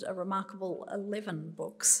edited a remarkable 11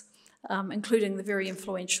 books, including the very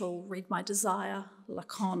influential Read My Desire,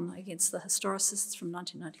 Lacan Against the Historicists from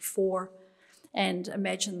 1994, and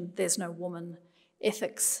Imagine There's No Woman,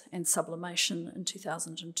 Ethics and Sublimation in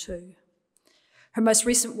 2002. Her most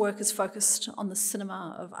recent work is focused on the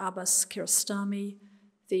cinema of Abbas Kiarostami,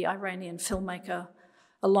 the Iranian filmmaker,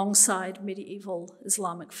 alongside medieval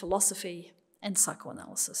Islamic philosophy and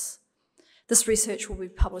psychoanalysis. This research will be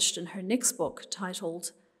published in her next book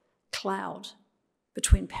titled Cloud,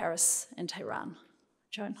 Between Paris and Tehran.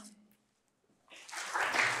 Joan.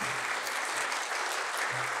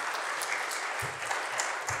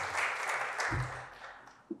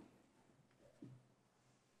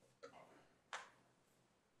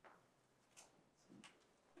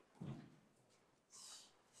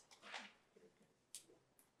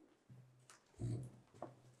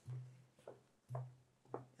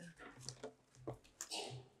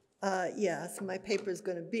 So my paper is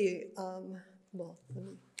going to be, well, let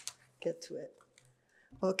me get to it.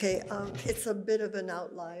 Okay, it's a bit of an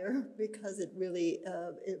outlier because it really,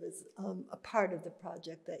 it was a part of the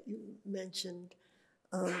project that you mentioned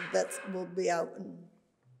that will be out in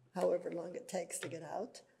however long it takes to get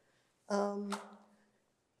out.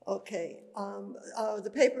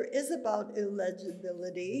 The paper is about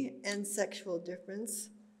illegibility and sexual difference,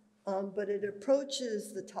 but it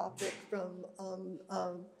approaches the topic from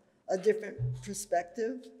a different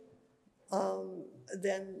perspective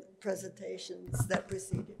than presentations that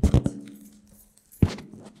preceded it.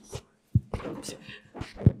 Oops.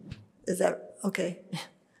 Is that okay?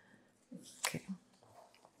 Okay.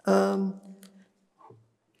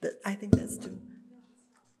 I think that's two.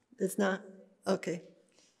 It's not? Okay.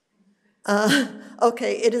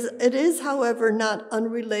 It is, however, not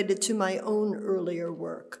unrelated to my own earlier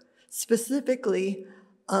work, specifically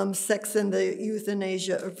Sex and the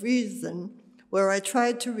Euthanasia of Reason, where I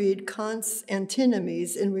tried to read Kant's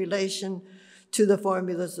antinomies in relation to the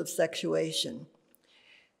formulas of sexuation.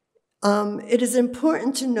 It is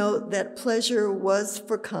important to note that pleasure was,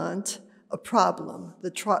 for Kant, a problem.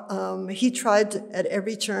 He tried at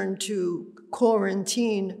every turn to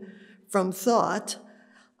quarantine from thought,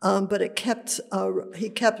 but he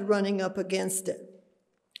kept running up against it.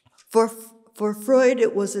 For Freud,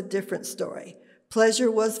 it was a different story. Pleasure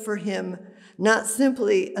was for him not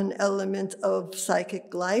simply an element of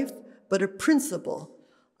psychic life, but a principle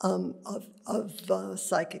of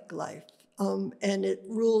psychic life, and it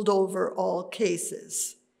ruled over all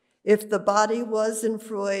cases. If the body was in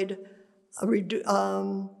Freud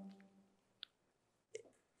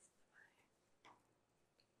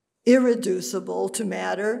irreducible to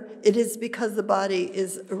matter, it is because the body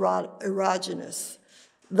is erogenous.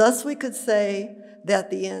 Thus, we could say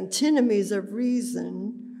that the antinomies of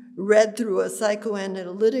reason, read through a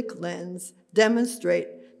psychoanalytic lens,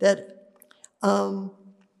 demonstrate that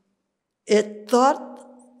its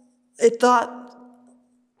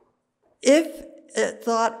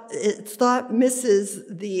thought misses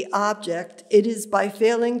the object, it is by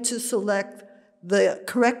failing to select the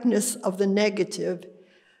correctness of the negative,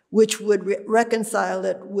 which would reconcile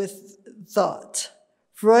it with thought.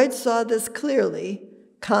 Freud saw this clearly.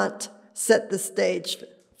 Kant set the stage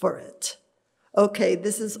for it. Okay,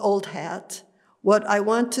 this is old hat. What I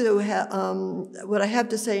have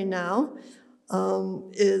to say now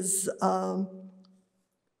is,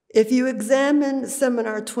 if you examine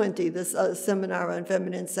Seminar 20, this seminar on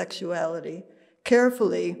feminine sexuality,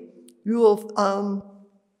 carefully, you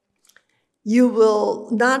will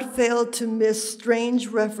not fail to miss strange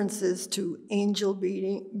references to angel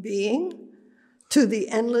being, to the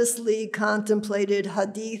endlessly contemplated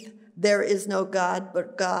hadith, there is no God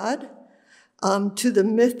but God, to the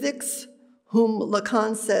mythics whom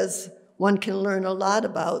Lacan says one can learn a lot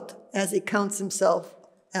about, as he counts himself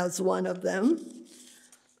as one of them.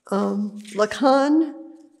 Lacan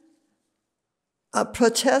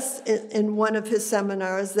protests in one of his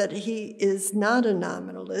seminars that he is not a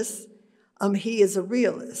nominalist, he is a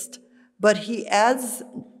realist. But he adds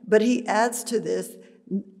to this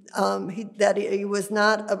that he was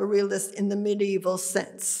not a realist in the medieval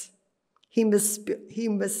sense. He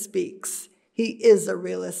misspeaks. He is a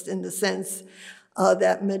realist in the sense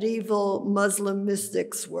that medieval Muslim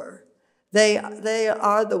mystics were. They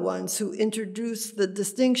are the ones who introduced the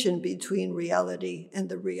distinction between reality and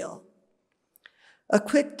the real. A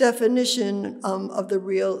quick definition of the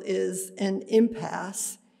real is an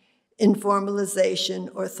impasse in formalization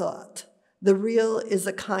or thought. The real is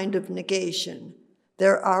a kind of negation.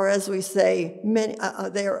 There are, as we say,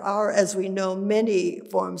 as we know, many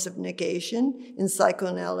forms of negation in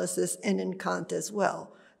psychoanalysis and in Kant as well.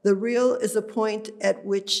 The real is a point at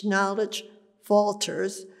which knowledge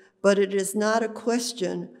falters, but it is not a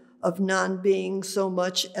question of non-being so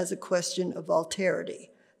much as a question of alterity.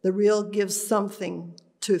 The real gives something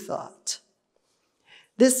to thought.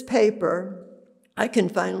 This paper, I can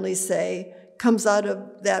finally say, comes out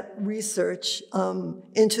of that research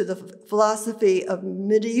into the philosophy of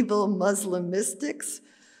medieval Muslim mystics,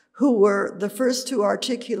 who were the first to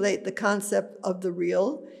articulate the concept of the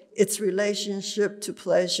real, its relationship to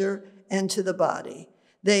pleasure and to the body.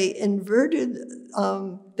 They inverted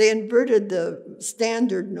the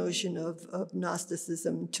standard notion of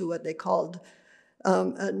Gnosticism to what they called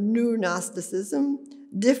a new Gnosticism,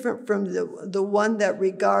 different from the one that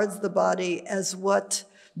regards the body as what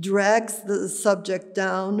drags the subject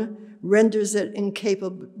down, renders it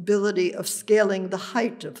incapability of scaling the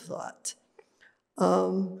height of thought.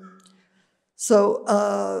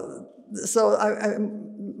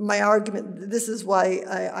 My argument, this is why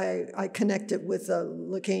I connect it with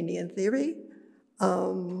Lacanian theory.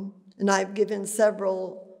 And I've given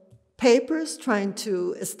several papers trying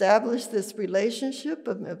to establish this relationship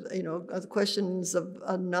of the questions of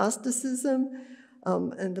Gnosticism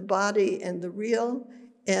and the body and the real.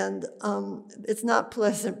 And it's not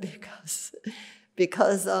pleasant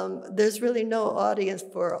because there's really no audience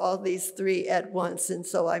for all these three at once. And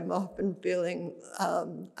so I'm often feeling,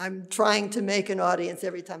 I'm trying to make an audience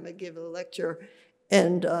every time I give a lecture,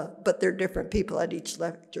 but they're different people at each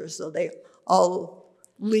lecture, so they all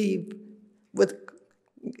leave with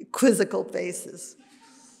quizzical faces.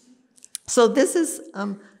 So this is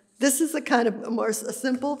a kind of a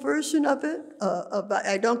simple version of it.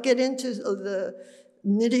 I don't get into the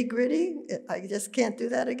nitty-gritty. I just can't do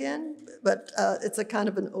that again. But it's a kind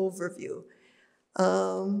of an overview.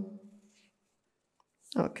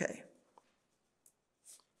 Okay.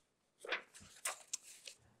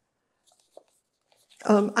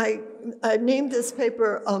 I named this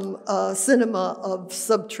paper Cinema of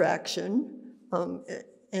Subtraction.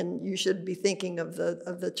 And you should be thinking of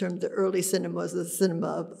the term, the early cinema as the cinema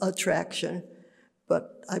of attraction.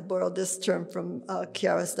 But I borrowed this term from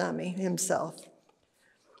Kiarostami himself.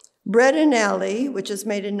 Bread and Alley, which was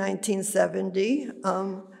made in 1970,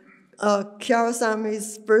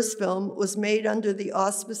 Kiarostami's first film was made under the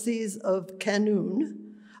auspices of Kanun,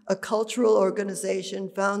 a cultural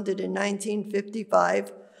organization founded in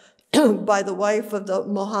 1955 by the wife of the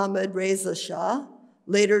Mohammad Reza Shah,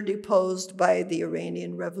 later deposed by the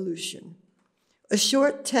Iranian Revolution. A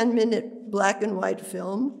short 10-minute black and white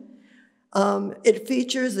film, it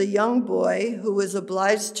features a young boy who is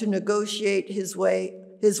obliged to negotiate his way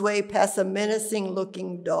past a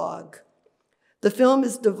menacing-looking dog. The film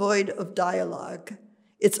is devoid of dialogue.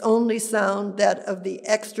 Its only sound that of the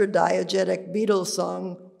extra-diegetic Beatles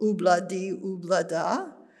song, Oobla Dee Oobla Da,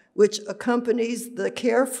 which accompanies the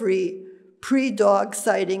carefree pre-dog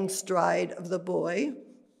sighting stride of the boy,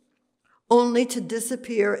 only to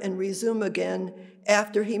disappear and resume again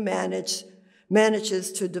after he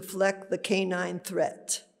manages to deflect the canine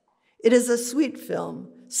threat. It is a sweet film,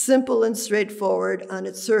 simple and straightforward on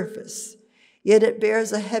its surface, yet it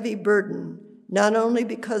bears a heavy burden, not only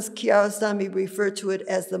because Kiarostami referred to it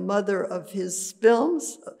as the mother of his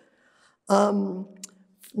films,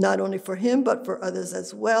 not only for him, but for others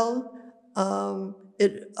as well.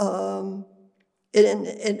 It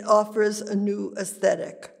offers a new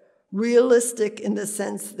aesthetic, realistic in the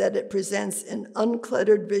sense that it presents an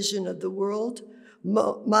uncluttered vision of the world,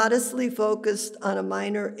 modestly focused on a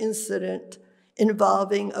minor incident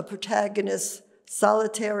involving a protagonist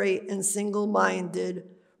solitary and single-minded,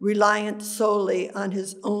 reliant solely on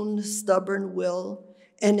his own stubborn will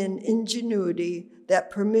and an ingenuity that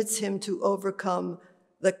permits him to overcome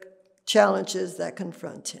the challenges that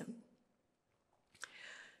confront him.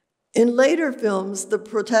 In later films, the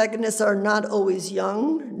protagonists are not always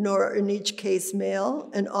young, nor in each case male,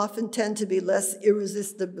 and often tend to be less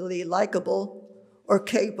irresistibly likable or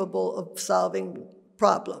capable of solving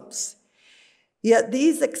problems. Yet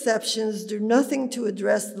these exceptions do nothing to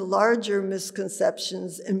address the larger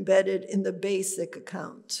misconceptions embedded in the basic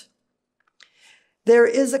account. There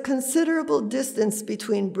is a considerable distance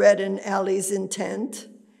between Brett and Allie's intent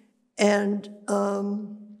and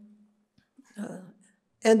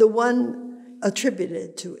the one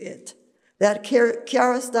attributed to it, that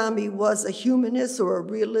Kiarostami was a humanist or a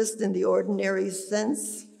realist in the ordinary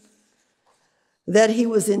sense, that he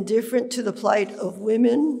was indifferent to the plight of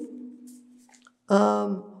women,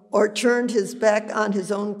 or turned his back on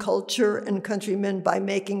his own culture and countrymen by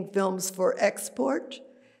making films for export,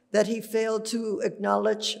 that he failed to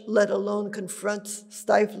acknowledge, let alone confront,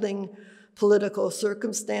 stifling political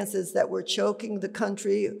circumstances that were choking the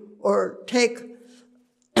country, or take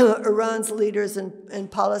Iran's leaders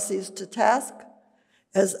and policies to task,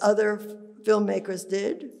 as other filmmakers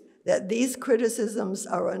did, that these criticisms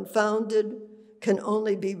are unfounded, can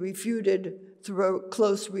only be refuted through a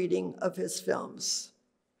close reading of his films.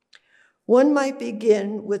 One might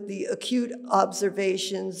begin with the acute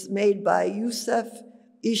observations made by Youssef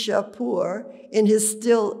Ishapur in his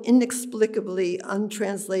still inexplicably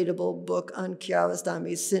untranslatable book on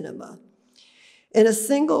Kiarostami's cinema. In a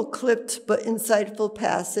single clipped but insightful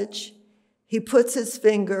passage, he puts his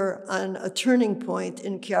finger on a turning point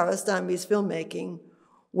in Kiarostami's filmmaking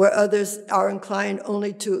where others are inclined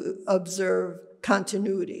only to observe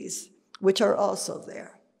continuities, which are also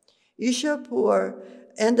there. Ishapur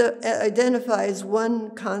identifies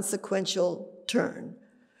one consequential turn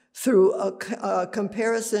through a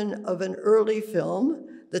comparison of an early film,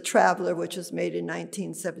 The Traveler, which was made in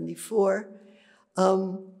 1974,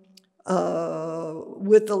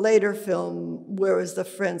 with the later film, Where is the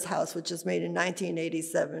Friend's House, which was made in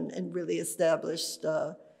 1987 and really established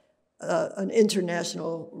an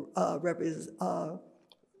international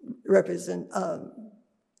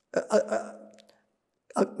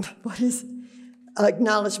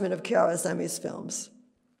acknowledgement of Kiarostami's films.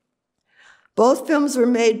 Both films were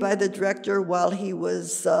made by the director while he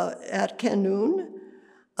was at Canoon.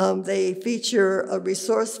 They feature a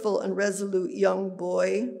resourceful and resolute young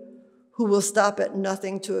boy who will stop at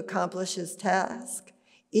nothing to accomplish his task.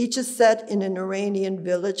 Each is set in an Iranian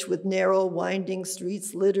village with narrow, winding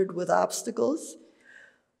streets littered with obstacles.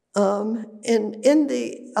 In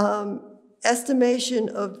the estimation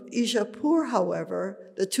of Ishapur,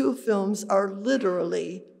 however, the two films are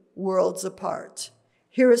literally worlds apart.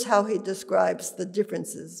 Here is how he describes the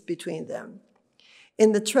differences between them.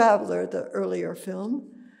 In The Traveler, the earlier film,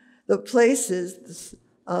 the places,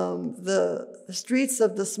 the streets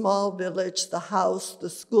of the small village, the house, the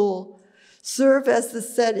school, serve as the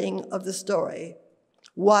setting of the story,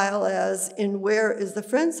 while as in Where is the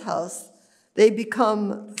Friend's House, they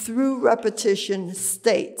become, through repetition,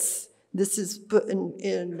 states. This is put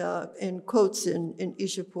in quotes in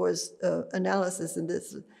Ishapur's analysis, and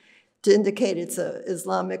this to indicate it's an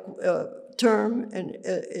Islamic term, and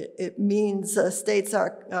it means states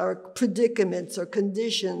are predicaments or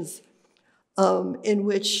conditions in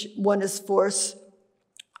which one is forced,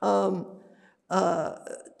 one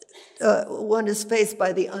is faced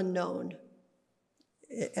by the unknown.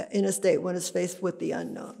 In a state, one is faced with the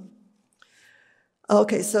unknown.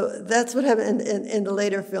 Okay, so that's what happened in the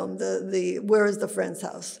later film, the Where is the Friend's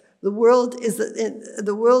House? The world is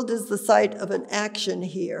the site of an action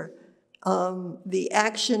here. The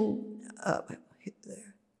action,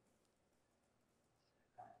 there.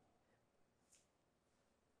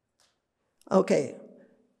 Okay.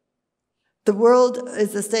 The world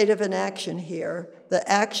is the state of an action here. The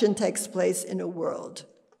action takes place in a world.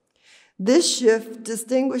 This shift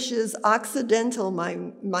distinguishes Occidental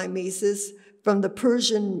mimesis from the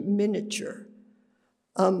Persian miniature.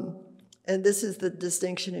 And this is the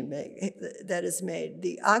distinction that is made.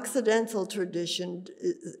 The Occidental tradition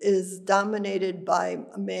is dominated by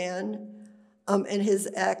a man and his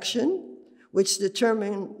action, which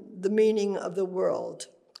determine the meaning of the world.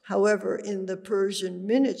 However, in the Persian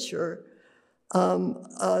miniature,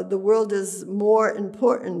 the world is more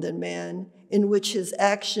important than man, in which his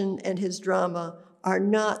action and his drama are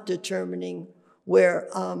not determining where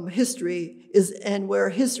history is, and where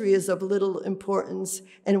history is of little importance,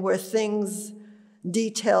 and where things,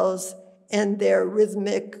 details, and their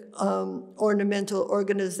rhythmic ornamental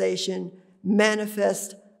organization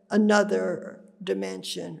manifest another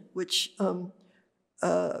dimension, which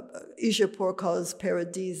Ishapur calls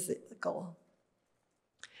paradisiacal.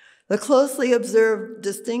 The closely observed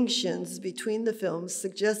distinctions between the films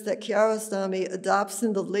suggest that Kiarostami adopts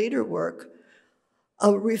in the later work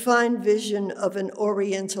a refined vision of an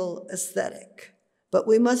Oriental aesthetic. But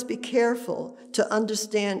we must be careful to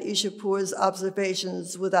understand Ishapur's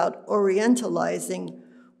observations without Orientalizing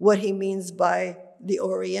what he means by the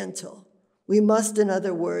Oriental. We must, in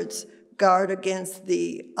other words, guard against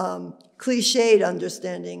the cliched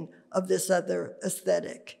understanding of this other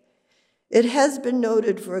aesthetic. It has been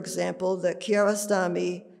noted, for example, that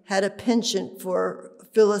Kiarostami had a penchant for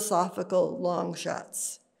philosophical long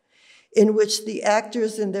shots, in which the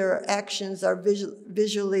actors and their actions are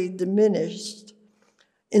visually diminished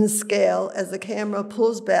in scale as the camera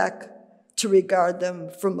pulls back to regard them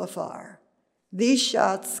from afar. These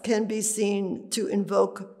shots can be seen to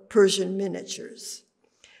invoke Persian miniatures.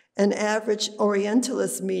 An average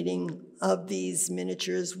Orientalist meaning of these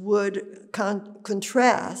miniatures would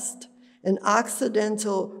contrast an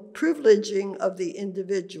Occidental privileging of the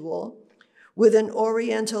individual with an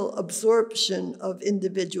Oriental absorption of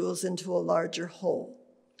individuals into a larger whole.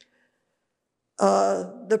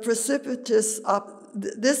 This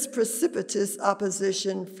precipitous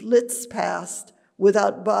opposition flits past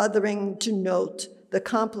without bothering to note the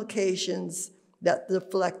complications that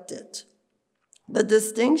deflect it. The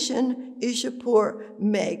distinction Ishapur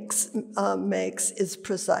makes is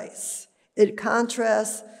precise. It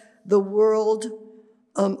contrasts the world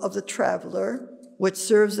of the traveler, which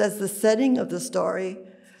serves as the setting of the story,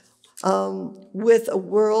 with a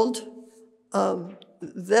world,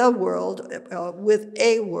 with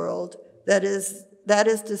a world that is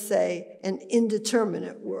to say, an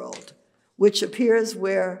indeterminate world, which appears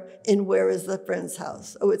where is the friend's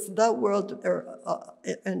house. Oh, it's the world or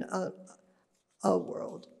a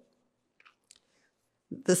world.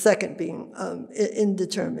 The second being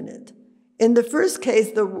indeterminate. In the first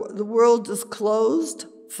case, the world is closed,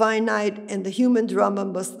 finite, and the human drama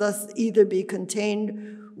must thus either be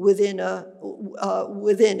contained within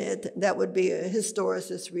it, that would be a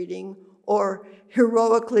historicist reading, or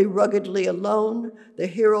heroically, ruggedly alone. The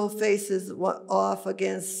hero faces off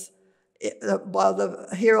against it, while the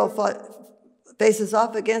hero faces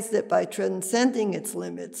off against it by transcending its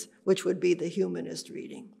limits, which would be the humanist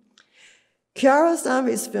reading.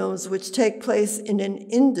 Kiarostami's films, which take place in an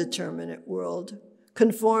indeterminate world,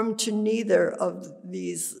 conform to neither of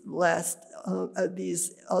these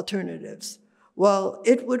alternatives. While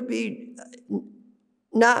it would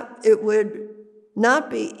not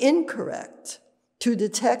be incorrect to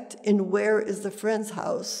detect in Where is the Friend's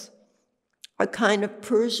House a kind of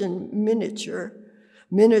Persian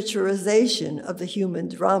miniaturization of the human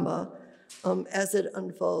drama as it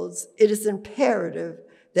unfolds, it is imperative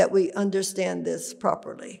that we understand this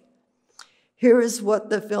properly. Here is what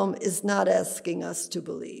the film is not asking us to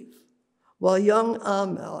believe. While young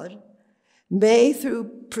Ahmad may, through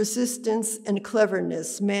persistence and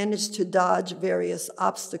cleverness, manage to dodge various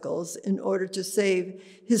obstacles in order to save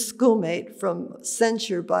his schoolmate from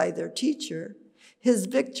censure by their teacher, his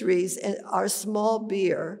victories are small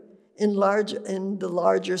beer in the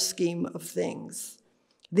larger scheme of things.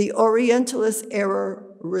 The Orientalist error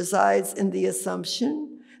resides in the assumption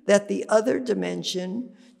that the other dimension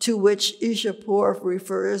to which Ishapur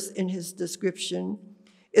refers in his description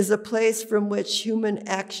is a place from which human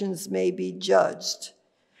actions may be judged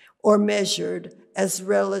or measured as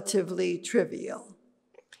relatively trivial.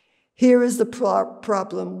 Here is the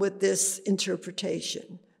problem with this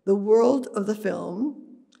interpretation. The world of the film,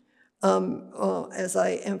 as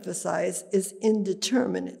I emphasize, is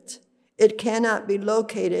indeterminate. It cannot be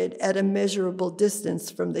located at a measurable distance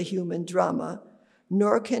from the human drama,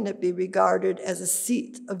 nor can it be regarded as a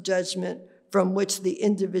seat of judgment from which the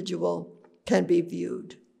individual can be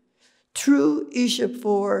viewed. True,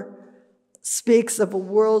 Ishapur speaks of a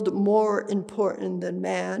world more important than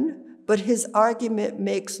man, but his argument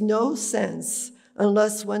makes no sense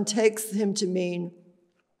unless one takes him to mean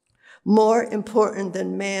more important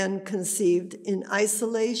than man conceived in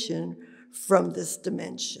isolation from this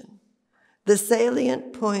dimension. The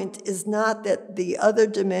salient point is not that the other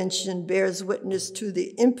dimension bears witness to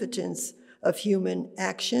the impotence of human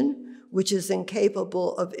action, which is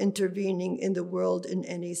incapable of intervening in the world in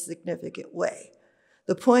any significant way.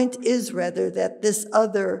 The point is rather that this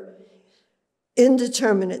other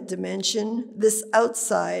indeterminate dimension, this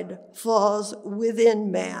outside, falls within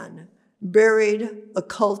man, buried,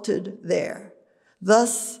 occulted there.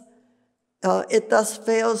 Thus, it thus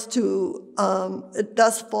falls to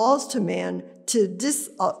man to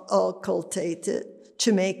disoccultate it,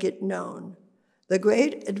 to make it known. The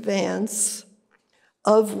great advance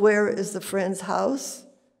of Where is the Friend's House?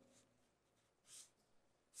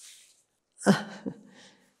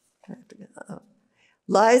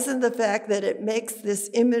 lies in the fact that it makes this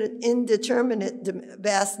indeterminate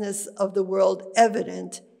vastness of the world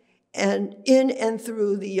evident and in and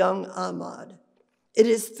through the young Ahmad. It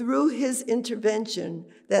is through his intervention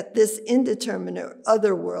that this indeterminate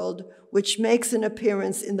other world, which makes an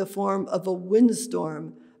appearance in the form of a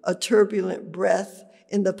windstorm, a turbulent breath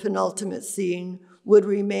in the penultimate scene, would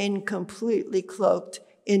remain completely cloaked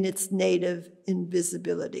in its native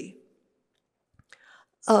invisibility.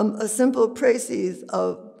 A simple précis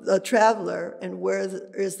of the traveler and where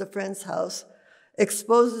is the friend's house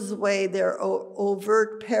exposes the way their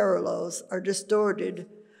overt parallels are distorted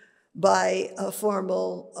by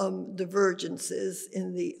formal divergences.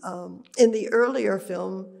 In the earlier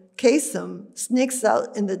film, Qasim sneaks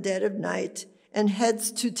out in the dead of night and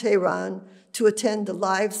heads to Tehran to attend a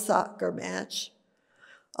live soccer match.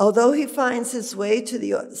 Although he finds his way to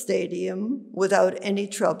the stadium without any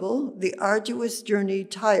trouble, the arduous journey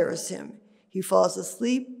tires him. He falls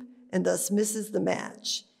asleep and thus misses the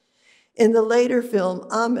match. In the later film,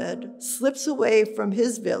 Ahmed slips away from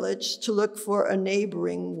his village to look for a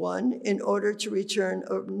neighboring one in order to return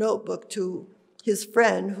a notebook to his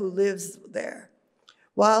friend who lives there.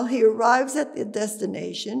 While he arrives at the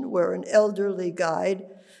destination, where an elderly guide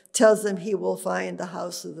tells him he will find the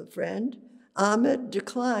house of the friend, Ahmed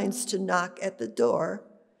declines to knock at the door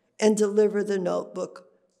and deliver the notebook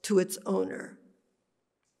to its owner.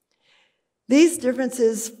 These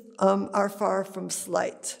differences are far from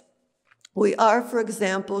slight. We are, for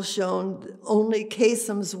example, shown only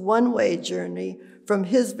Qasim's one-way journey from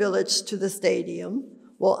his village to the stadium,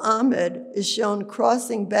 while Ahmed is shown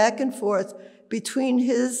crossing back and forth between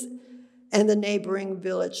his and the neighboring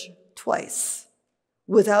village twice,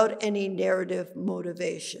 without any narrative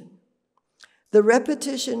motivation. The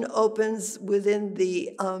repetition opens within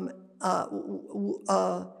the,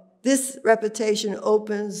 this repetition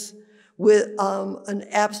opens with an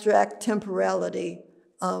abstract temporality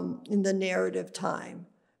in the narrative time,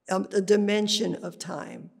 a dimension of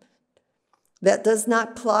time that does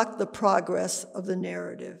not clock the progress of the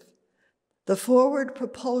narrative. The forward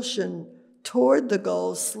propulsion toward the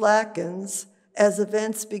goal slackens as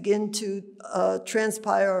events begin to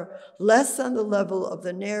transpire less on the level of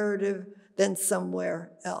the narrative than somewhere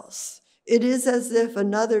else. It is as if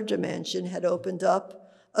another dimension had opened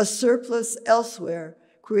up, a surplus elsewhere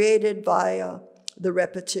created via the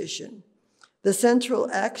repetition. The central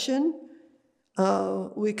action,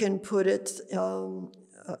 we can put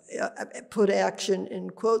action in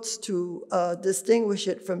quotes to distinguish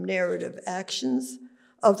it from narrative actions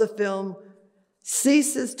of the film,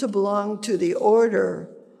 ceases to belong to the order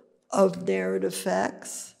of narrative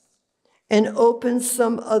facts and opens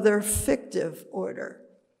some other fictive order.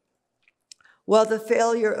 While the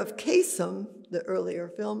failure of Qasim, the earlier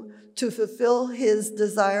film, to fulfill his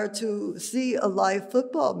desire to see a live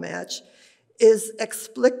football match is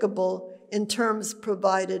explicable in terms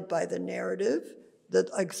provided by the narrative. The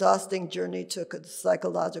exhausting journey took a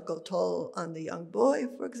psychological toll on the young boy,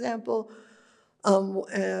 for example,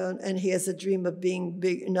 and he has a dream of being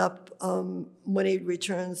beaten up when he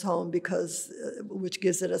returns home which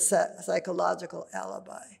gives it a psychological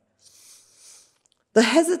alibi. The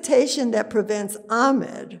hesitation that prevents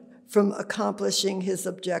Ahmed from accomplishing his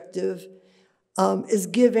objective is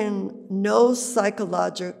given no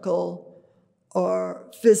psychological or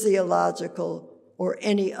physiological or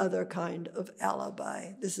any other kind of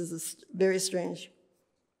alibi. This is very strange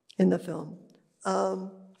in the film.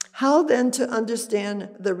 How then to understand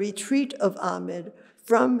the retreat of Ahmed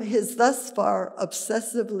from his thus far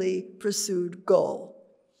obsessively pursued goal?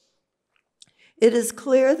 It is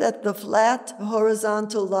clear that the flat,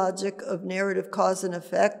 horizontal logic of narrative cause and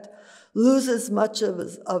effect loses much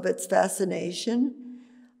of its fascination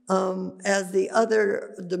as the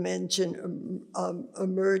other dimension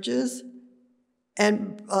emerges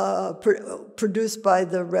and produced by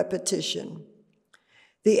the repetition.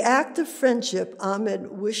 The act of friendship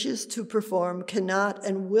Ahmed wishes to perform cannot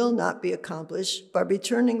and will not be accomplished by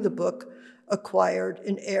returning the book acquired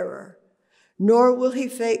in error, nor will he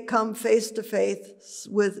come face to face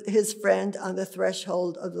with his friend on the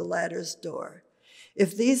threshold of the latter's door.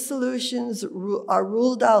 If these solutions are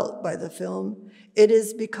ruled out by the film, it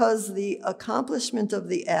is because the accomplishment of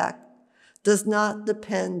the act does not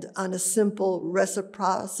depend on a simple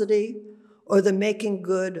reciprocity or the making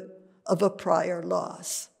good of a prior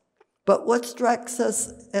loss. But what strikes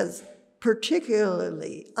us as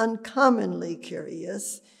particularly uncommonly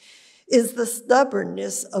curious is the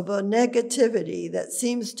stubbornness of a negativity that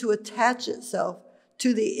seems to attach itself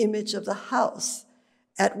to the image of the house,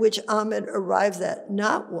 at which Ahmed arrives at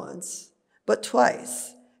not once, but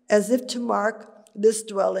twice, as if to mark this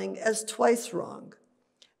dwelling as twice wrong.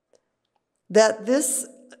 That this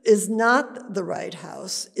is not the right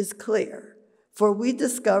house is clear, for we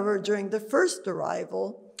discover during the first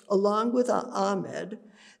arrival, along with Ahmed,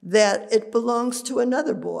 that it belongs to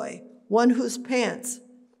another boy, one whose pants,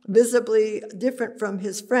 visibly different from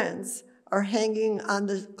his friends, are hanging on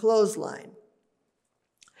the clothesline.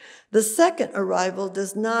 The second arrival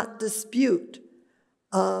does not dispute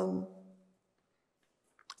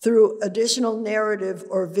through additional narrative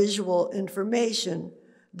or visual information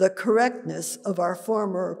the correctness of our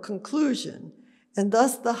former conclusion, and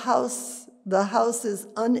thus the house's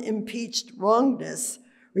unimpeached wrongness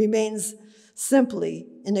remains simply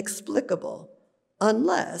inexplicable,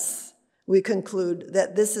 unless we conclude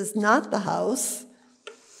that this is not the house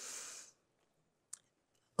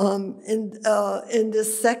in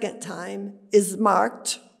this second time is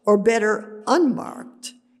marked, or better,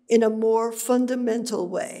 unmarked, in a more fundamental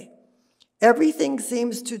way. Everything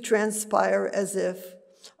seems to transpire as if,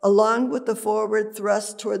 along with the forward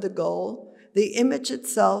thrust toward the goal, the image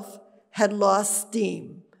itself had lost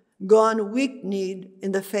steam, gone weak-kneed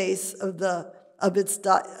in the face of its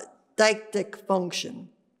deictic function.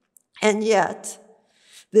 And yet,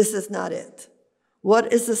 this is not it.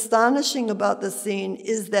 What is astonishing about the scene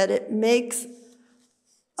is that it makes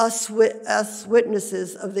us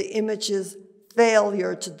witnesses of the image's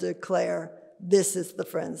failure to declare, this is the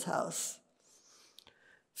friend's house.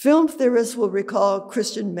 Film theorists will recall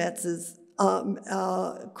Christian Metz's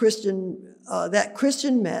Christian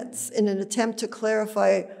Metz, in an attempt to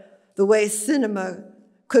clarify the way cinema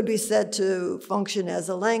could be said to function as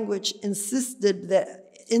a language, insisted that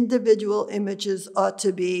individual images ought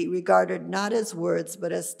to be regarded not as words,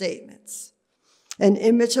 but as statements. An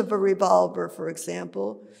image of a revolver, for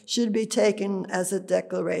example, should be taken as a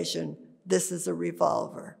declaration, this is a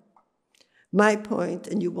revolver. My point,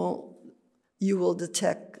 and you will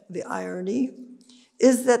detect the irony,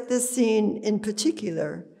 is that this scene in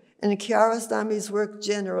particular, and Kiarostami's work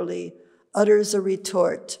generally, utters a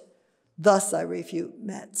retort, thus I refute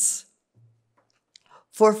Metz.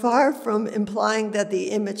 For far from implying that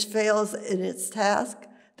the image fails in its task,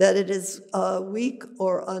 that it is weak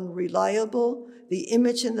or unreliable, the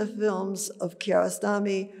image in the films of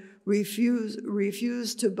Kiarostami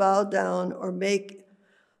refuse to bow down or make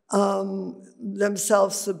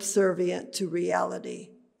themselves subservient to reality.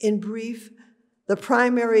 In brief, the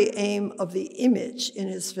primary aim of the image in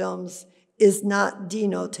his films is not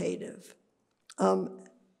denotative. And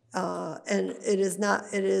it is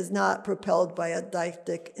not propelled by a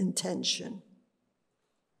deictic intention.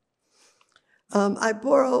 I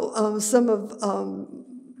borrow some of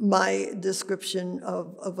my description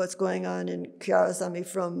of what's going on in Kiarostami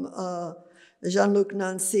from Jean-Luc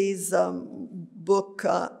Nancy's book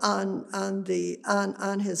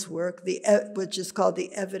on his work, which is called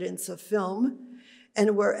The Evidence of Film,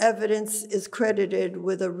 and where evidence is credited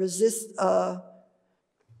with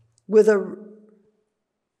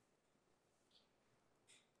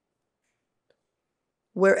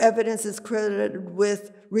where evidence is credited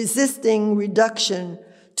with resisting reduction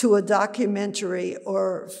to a documentary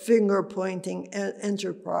or finger-pointing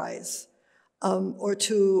enterprise, or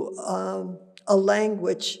to a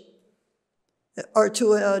language, or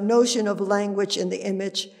to a notion of language in the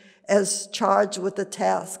image as charged with the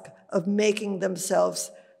task of making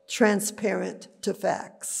themselves transparent to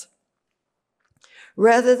facts.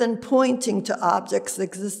 Rather than pointing to objects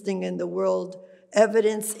existing in the world,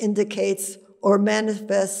 evidence indicates or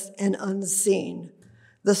manifests an unseen.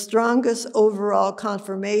 The strongest overall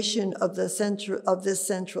confirmation of this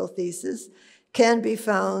central thesis can be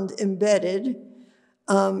found embedded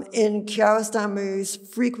in Kiarostami's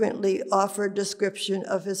frequently offered description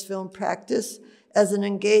of his film practice as an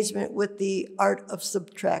engagement with the art of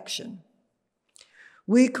subtraction.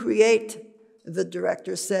 We create, the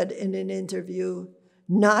director said in an interview,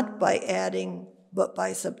 not by adding, but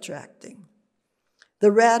by subtracting.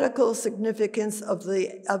 The radical significance of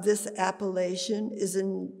this appellation is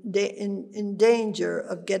in danger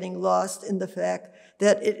of getting lost in the fact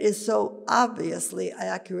that it is so obviously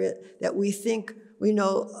accurate that we think we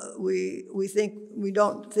know, we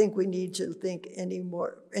don't think we need to think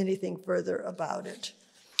anything further about it.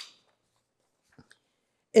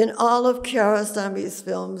 In all of Kiarostami's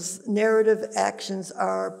films, narrative actions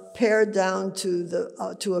are pared down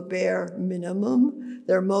to a bare minimum.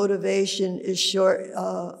 Their motivation is short.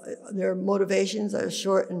 Their motivations are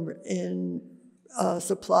short in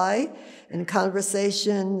supply, and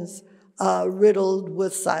conversations riddled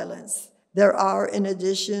with silence. There are, in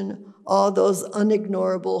addition, all those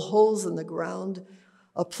unignorable holes in the ground,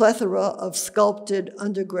 a plethora of sculpted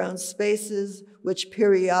underground spaces which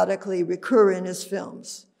periodically recur in his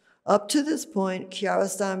films. Up to this point,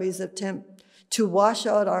 Kiarostami's attempt to wash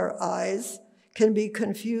out our eyes can be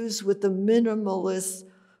confused with the minimalist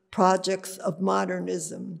projects of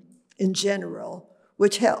modernism in general,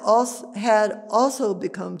 which had also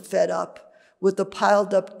become fed up with the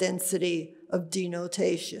piled up density of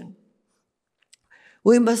denotation.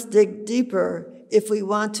 We must dig deeper if we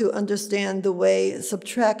want to understand the way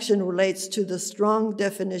subtraction relates to the strong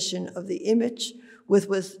definition of the image with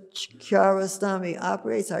which Kiarostami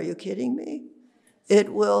operates. Are you kidding me?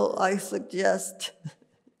 It will, I suggest,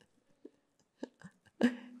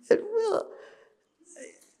 it will,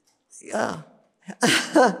 yeah.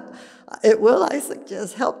 It will, I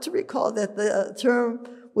suggest, help to recall that the term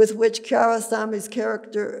with which Kiarostami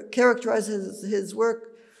characterizes his work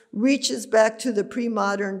reaches back to the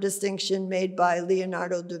pre-modern distinction made by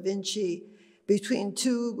Leonardo da Vinci between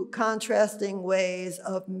two contrasting ways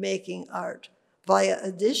of making art, via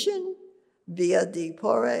addition, via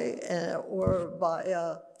depore, or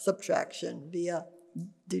via subtraction, via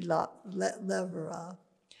delevera.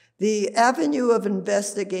 The avenue of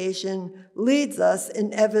investigation leads us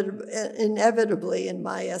inevitably, in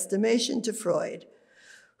my estimation, to Freud,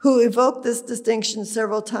 who evoked this distinction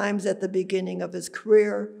several times at the beginning of his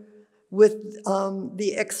career with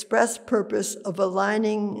the express purpose of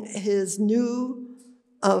aligning his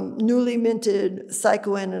newly minted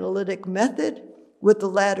psychoanalytic method with the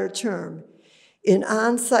latter term. In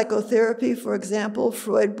On Psychotherapy, for example,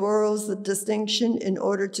 Freud borrows the distinction in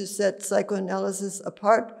order to set psychoanalysis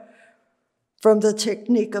apart from the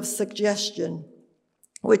technique of suggestion,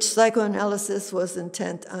 which psychoanalysis was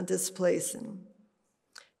intent on displacing.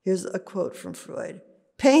 Here's a quote from Freud.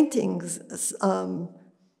 Painting,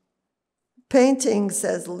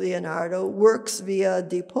 says Leonardo, works via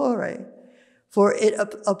depore, for it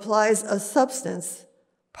applies a substance,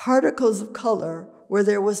 particles of color, where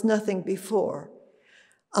there was nothing before,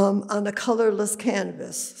 on a colorless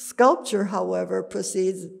canvas. Sculpture, however,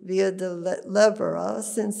 proceeds via delevera,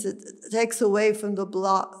 since it takes away from the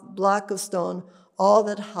block of stone all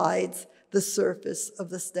that hides the surface of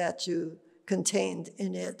the statue contained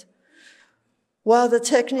in it. While the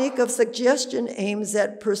technique of suggestion aims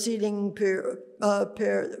at proceeding diapore,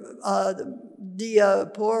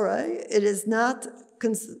 it is not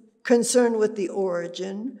concerned with the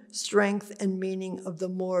origin, strength, and meaning of the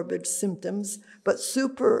morbid symptoms, but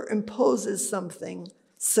superimposes something,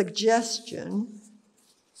 suggestion,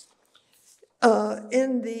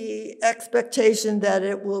 in the expectation that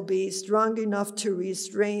it will be strong enough to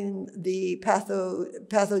restrain the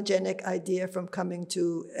pathogenic idea from coming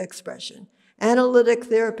to expression. Analytic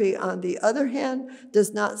therapy, on the other hand,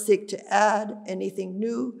 does not seek to add anything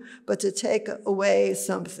new, but to take away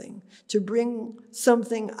something, to bring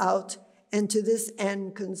something out, and to this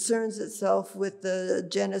end concerns itself with the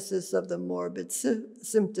genesis of the morbid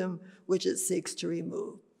symptom which it seeks to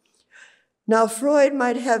remove. Now, Freud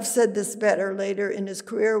might have said this better later in his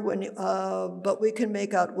career, but we can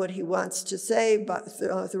make out what he wants to say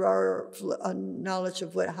through our knowledge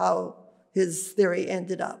of how his theory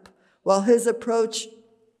ended up. While his approach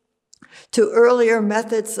to earlier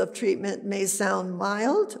methods of treatment may sound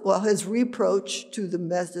mild, while his reproach to the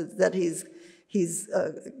methods that he's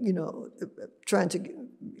trying to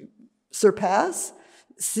surpass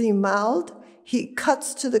seem mild, he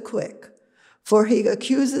cuts to the quick, for he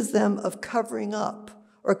accuses them of covering up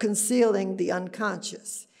or concealing the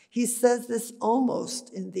unconscious. He says this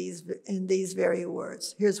almost in these very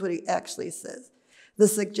words. Here's what he actually says. The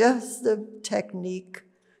suggestive technique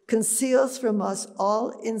conceals from us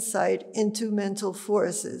all insight into mental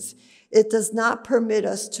forces. It does not permit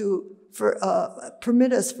us,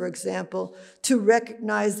 for example, to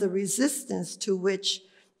recognize the resistance to which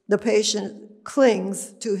the patient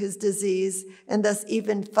clings to his disease and thus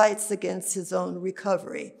even fights against his own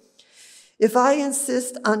recovery. If I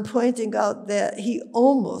insist on pointing out that he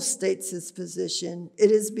almost states his position,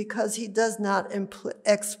 it is because he does not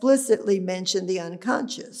explicitly mention the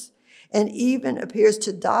unconscious, and even appears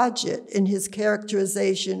to dodge it in his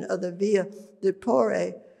characterization of the via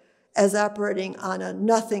depore as operating on a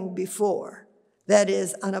nothing before, that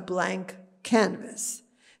is, on a blank canvas.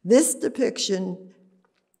 This depiction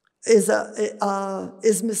is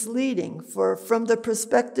misleading, for from the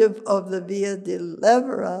perspective of the via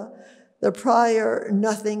delevera, the prior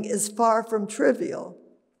nothing is far from trivial,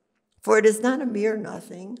 for it is not a mere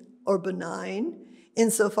nothing or benign,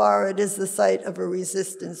 insofar it is the site of a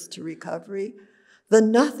resistance to recovery. The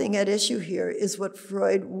nothing at issue here is what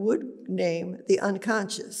Freud would name the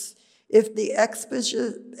unconscious. If the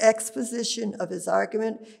exposition of his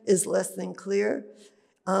argument is less than clear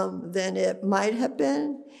than it might have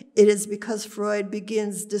been, it is because Freud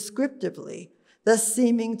begins descriptively, thus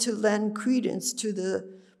seeming to lend credence to the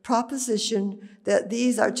proposition that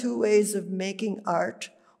these are two ways of making art,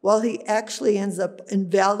 while he actually ends up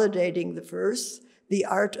invalidating the first, the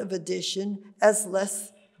art of addition, as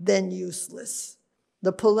less than useless.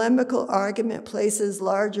 The polemical argument places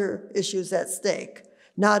larger issues at stake,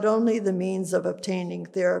 not only the means of obtaining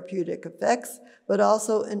therapeutic effects, but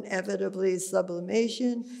also inevitably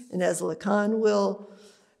sublimation, and as Lacan will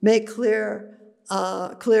make clearer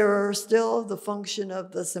still, the function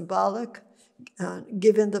of the symbolic,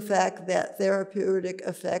 given the fact that therapeutic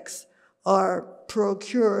effects are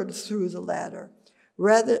procured through the latter.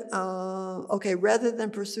 Rather than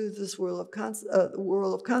pursue this world of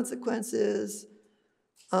consequences,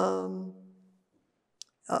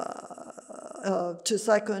 to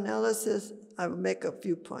psychoanalysis, I will make a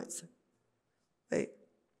few points. Wait,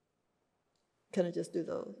 can I just do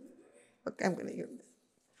those? Okay, I'm going to hear.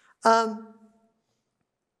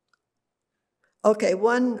 Okay,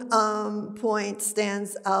 one point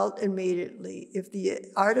stands out immediately. If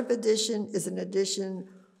the art of addition is an addition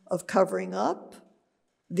of covering up,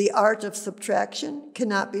 the art of subtraction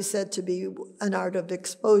cannot be said to be an art of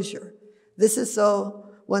exposure. This is so,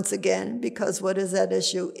 once again, because what is at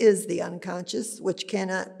issue is the unconscious, which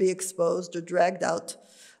cannot be exposed or dragged out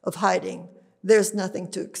of hiding. There's nothing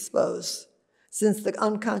to expose, since the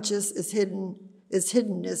unconscious is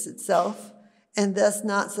hiddenness itself, and thus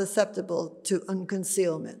not susceptible to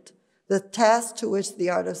unconcealment. The task to which the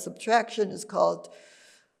art of subtraction is called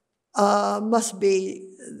must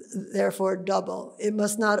be, therefore, double. It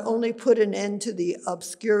must not only put an end to the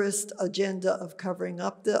obscurest agenda of covering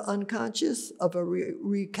up the unconscious, of a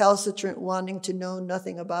recalcitrant wanting to know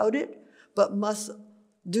nothing about it, but must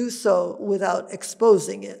do so without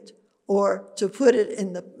exposing it, or to put it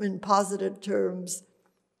in positive terms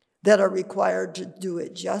that are required to do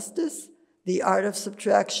it justice. The art of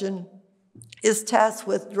subtraction is tasked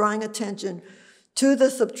with drawing attention to the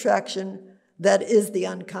subtraction that is the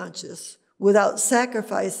unconscious, without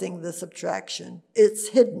sacrificing the subtraction, its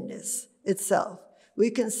hiddenness itself. We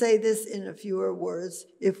can say this in a fewer words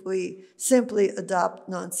if we simply adopt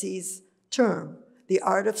Nancy's term. The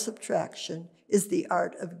art of subtraction is the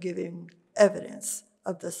art of giving evidence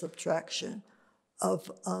of the subtraction,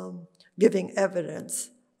 of giving evidence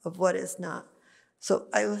of what is not. So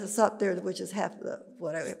I will stop there, which is half of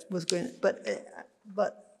what I was going to, but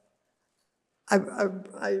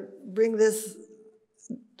I bring this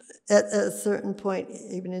at a certain point,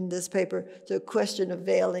 even in this paper, to a question of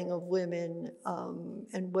veiling of women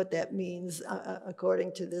and what that means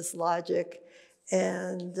according to this logic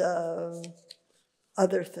and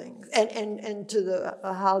other things, and to the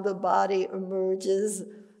how the body emerges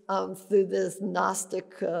through this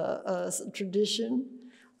Gnostic tradition.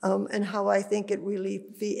 And how I think it really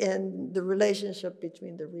in the relationship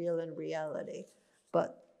between the real and reality.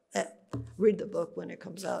 But read the book when it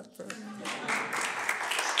comes out.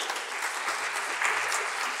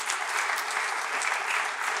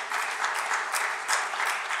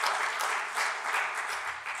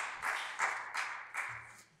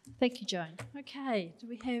 Thank you, Joan. Okay, do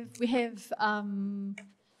we have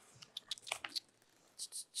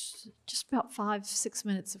just about 5-6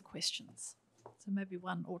 minutes of questions. So maybe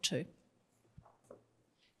one or two. Do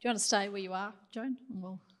you want to stay where you are, Joan? And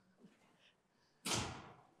we'll...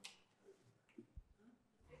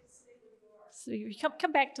 So you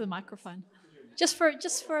come back to the microphone, just for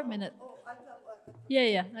a minute.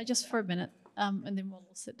 Yeah, no, just for a minute, and then we'll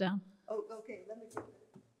sit down. Oh, okay. Let me get it.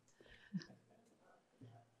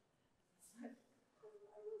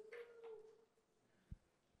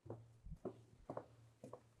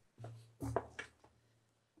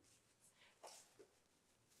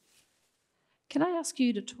 Can I ask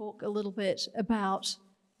you to talk a little bit about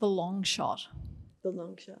the long shot? The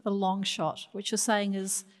long shot. The long shot, which you're saying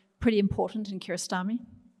is pretty important in Kiarostami.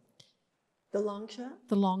 The long shot?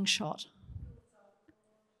 The long shot.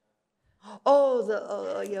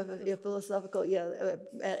 Oh, yeah, philosophical,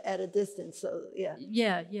 at a distance, so yeah.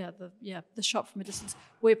 The shot from a distance,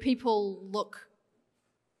 where people look,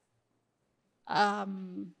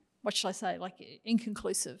 what should I say, like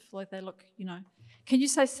inconclusive, like they look, Can you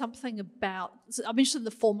say something about, I'm interested in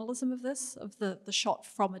the formalism of this, of the shot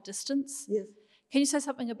from a distance. Yes. Can you say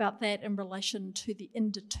something about that in relation to the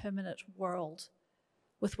indeterminate world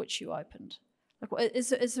with which you opened? Like,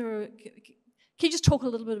 can you just talk a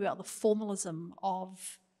little bit about the formalism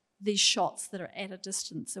of these shots that are at a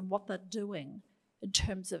distance and what they're doing in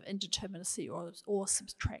terms of indeterminacy or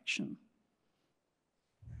subtraction?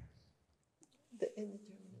 The indeterminate.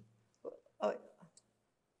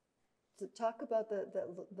 To talk about the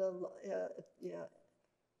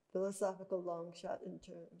philosophical long shot in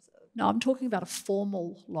terms of... No, I'm talking about a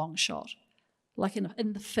formal long shot. like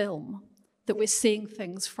in the film, that we're seeing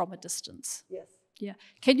things from a distance. Yes. Yeah.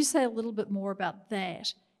 Can you say a little bit more about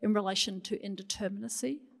that in relation to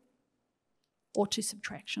indeterminacy or to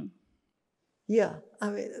subtraction? Yeah,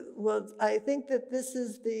 I mean, well, I think that this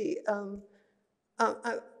is the,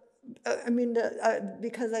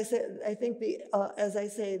 because I think as I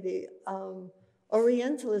say, the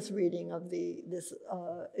Orientalist reading of this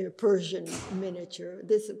Persian miniature,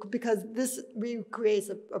 because this recreates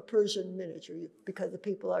a Persian miniature, because the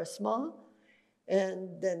people are small,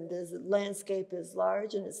 and then the landscape is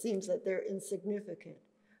large, and it seems that they're insignificant.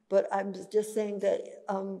 But I'm just saying that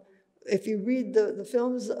if you read the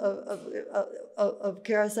films of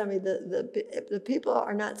Kiarostami, the people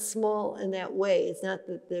are not small in that way. It's not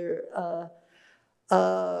that they're.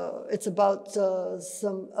 It's about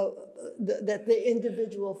that the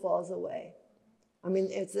individual falls away. I mean,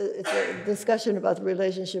 it's a discussion about the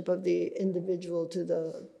relationship of the individual to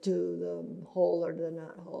the whole or the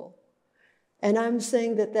not whole. And I'm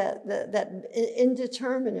saying that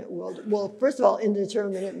indeterminate world. Well, first of all,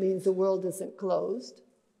 indeterminate means the world isn't closed.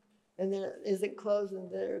 And then it isn't closed,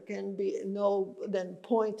 and there can be no then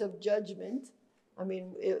point of judgment. I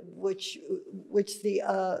mean, which the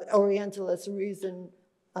Orientalist reading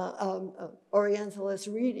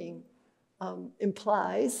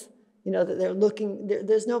implies, that they're looking.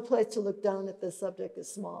 There's no place to look down if the subject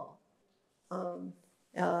is small, and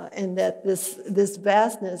that this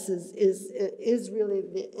vastness is really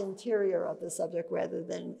the interior of the subject rather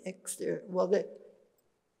than exterior. Well, the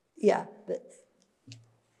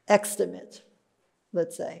extimate,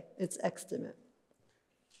 let's say. It's extimate.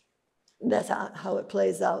 That's how it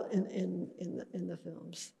plays out in the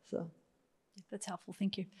films. So that's helpful,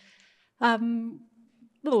 thank you. 1,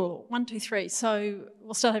 2, 3. So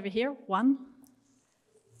we'll start over here. 1.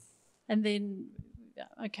 And then,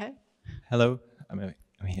 okay. Hello, I'm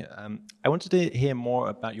here. I wanted to hear more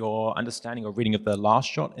about your understanding or reading of the last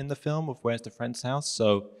shot in the film of Where's the Friend's House?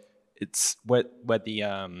 So it's where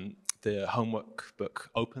the homework book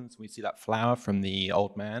opens. We see that flower from the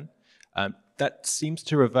old man. That seems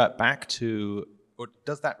to revert back to, or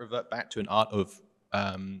does that revert back to an art of,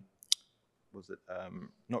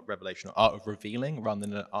 not revelation, or art of revealing rather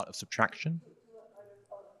than an art of subtraction?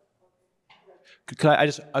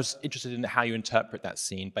 I was interested in how you interpret that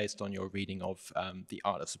scene based on your reading of the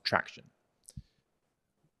art of subtraction.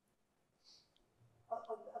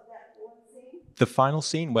 The final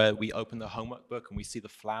scene where we open the homework book and we see the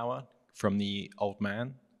flower from the old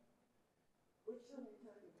man.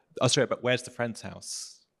 Oh, sorry, but Where's the Friend's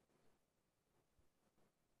House?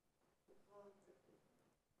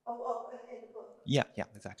 in the book. Yeah,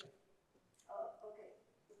 exactly. Okay.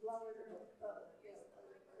 The flower,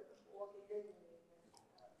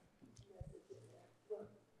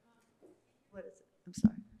 what is it? I'm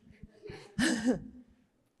sorry.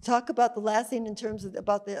 Talk about the last scene in terms of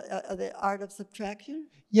about the art of subtraction.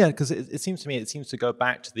 Yeah, because it seems to me, it seems to go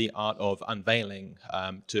back to the art of unveiling,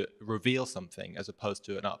 to reveal something as opposed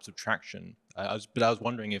to an art of subtraction. But I was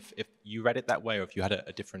wondering if you read it that way or if you had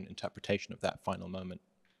a different interpretation of that final moment.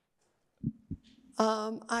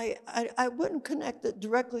 I wouldn't connect it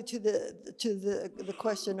directly to the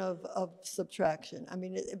question of subtraction. I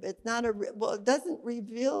mean, it's not it doesn't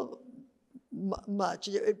reveal much.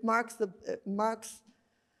 It marks the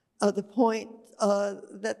point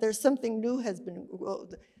that there's something new has been.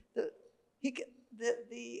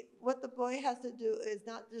 What the boy has to do is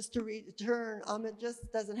not just to return. It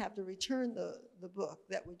just doesn't have to return the book.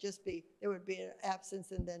 That would just be, there would be an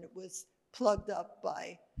absence, and then it was plugged up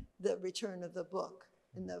by the return of the book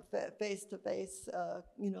and the face-to-face,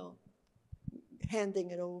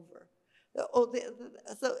 handing it over.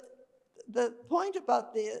 So the point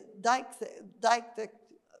about the deictic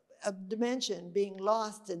dimension being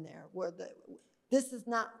lost in there, where this is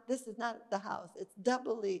not the house. It's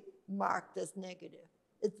doubly marked as negative.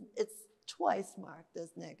 It's twice marked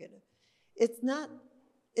as negative. It's not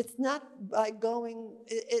by going.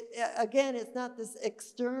 Again, it's not this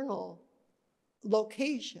external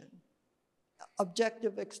location,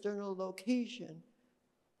 objective external location.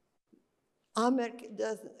 Ahmed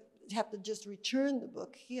doesn't have to just return the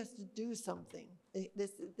book. He has to do something.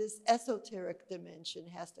 This esoteric dimension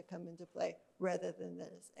has to come into play rather than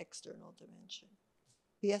this external dimension.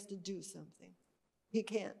 He has to do something. He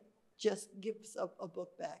can't just give a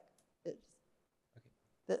book back.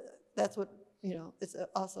 That's what, it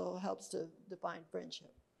also helps to define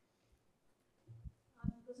friendship.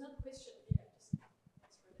 There's another question.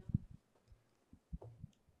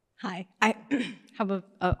 Hi, I have a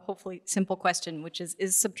hopefully simple question, which is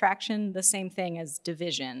subtraction the same thing as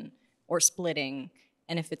division or splitting?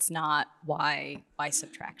 And if it's not, why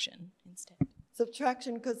subtraction instead?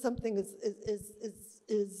 subtraction because something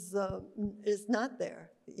is not there.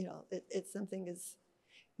 You know, it's something is,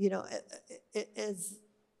 you know, it is.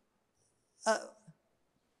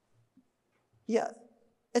 Yeah,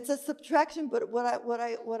 it's a subtraction, but what I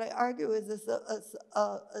argue is it's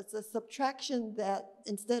a subtraction that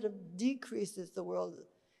instead of decreases the world,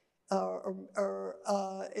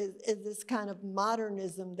 is this kind of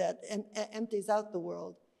modernism that empties out the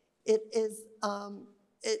world. It is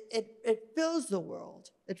it fills the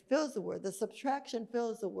world. It fills the world. The subtraction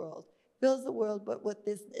fills the world. Fills the world, but with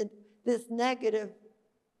this negative,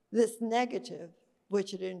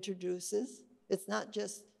 which it introduces. It's not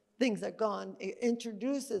just things are gone. It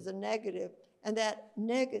introduces a negative, and that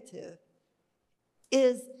negative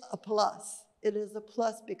is a plus. It is a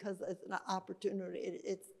plus because it's an opportunity.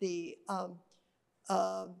 It's the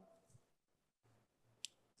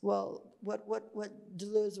well, what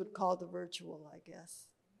Deleuze would call the virtual, I guess.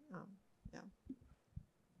 Yeah.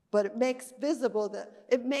 But it makes visible that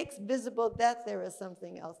there is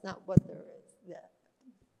something else, not what there is. Yeah.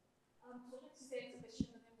 We'll have to say the question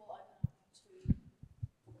and then we'll open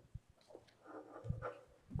up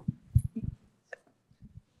to.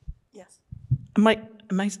 Yes.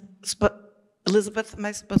 Elizabeth, am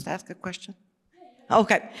I supposed to ask a question?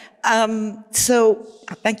 Okay. So,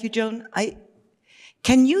 thank you, Joan.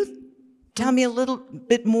 Can you tell me a little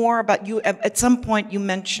bit more about you? At some point, you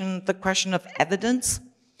mentioned the question of evidence,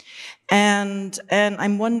 and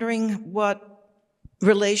I'm wondering what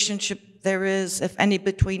relationship there is, if any,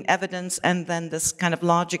 between evidence and then this kind of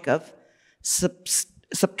logic of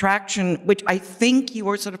subtraction, which I think you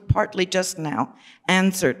were sort of partly just now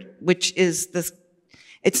answered, which is this,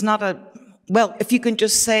 it's not a, well, if you can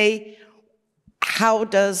just say, how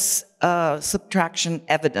does subtraction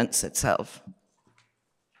evidence itself?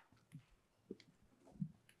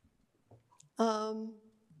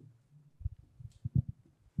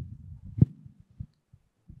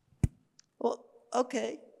 Well,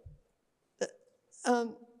 okay.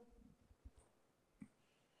 The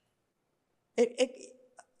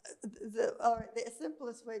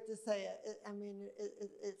simplest way to say it, I mean,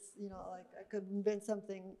 it's, you know, like I can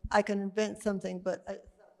invent something, but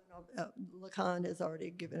Lacan has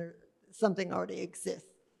already given her, something already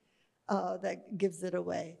exists that gives it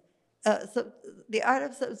away. So the art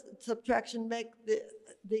of subtraction think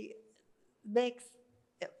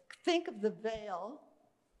of the veil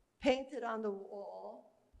painted on the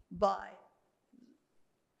wall by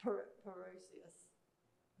Parisius.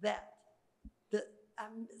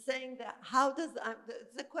 I'm saying that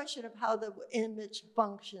it's a question of how the image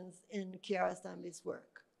functions in Kiarostami's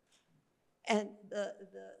work. And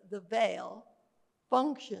the veil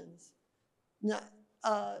functions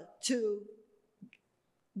to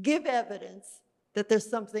give evidence that there's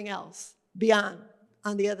something else beyond,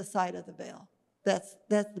 on the other side of the veil. That's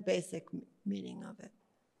the basic meaning of it.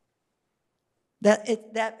 That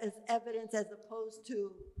is evidence as opposed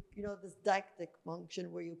to, you know, this deictic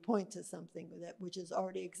function where you point to something which is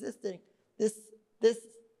already existing.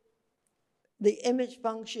 The image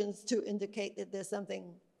functions to indicate that there's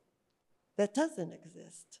something that doesn't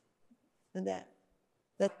exist, and that.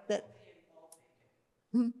 Hmm?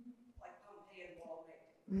 Like Pompeian wall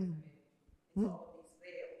painting. It's all these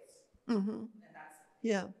veils. Mm-hmm.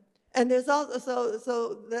 Yeah. And there's also,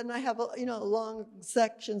 so then I have, you know, long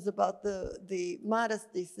sections about the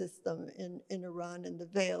modesty system in Iran and the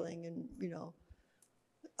veiling and, you know,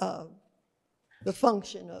 the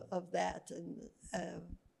function of that. And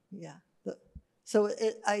yeah. So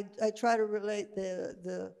I try to relate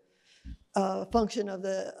the function of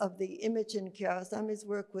the image in Kiarostami's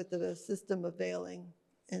work with the system of veiling,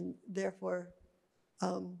 and therefore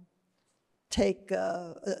take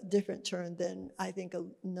a different turn than I think a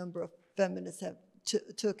number of feminists have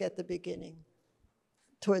took at the beginning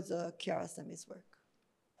towards Kiarostami's work.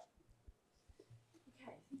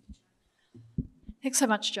 Okay. Thanks so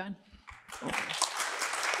much, Joan.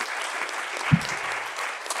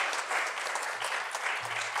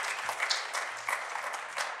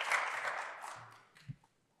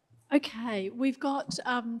 Okay, we've got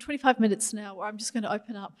 25 minutes now where I'm just going to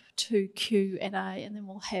open up to Q&A and then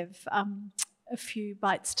we'll have a few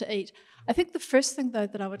bites to eat. I think the first thing, though,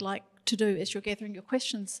 that I would like to do as you're gathering your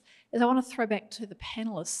questions is I want to throw back to the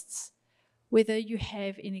panellists whether you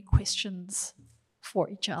have any questions for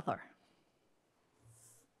each other.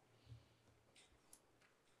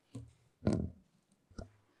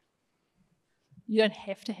 You don't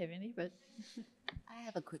have to have any, but... I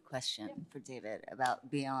have a quick question for David about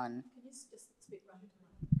beyond. Can you just speak right into the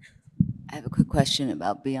I have a quick question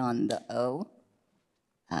about beyond the O.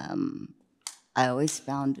 I always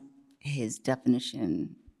found his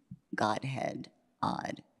definition, Godhead,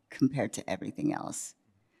 odd compared to everything else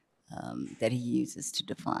that he uses to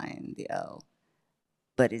define the O.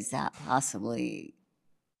 But is that possibly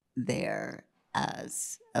there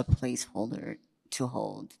as a placeholder to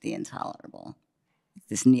hold the intolerable?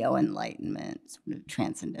 This neo-enlightenment, sort of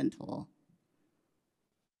transcendental.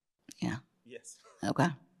 Yeah. Yes. Okay.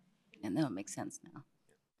 And that makes sense now.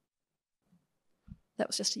 That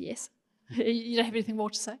was just a yes. You don't have anything more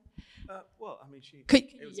to say? Well, I mean,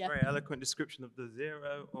 it was yeah. a very eloquent description of the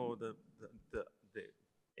zero or the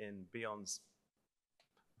in Beyond's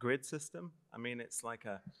grid system. I mean, it's like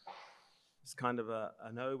it's kind of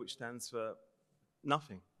an O which stands for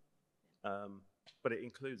nothing, but it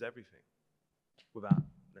includes everything without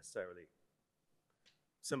necessarily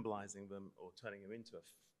symbolizing them or turning them into a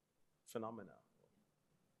phenomena.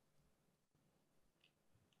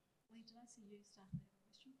 Wait, did I see you start the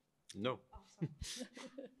question? No.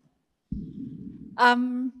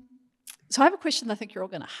 So I have a question that I think you're all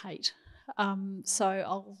going to hate.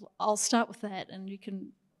 So I'll start with that, and you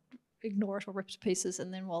can ignore it or rip it to pieces,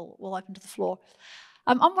 and then we'll open to the floor.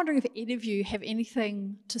 I'm wondering if any of you have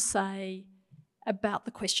anything to say about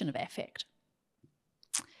the question of affect,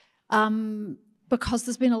 because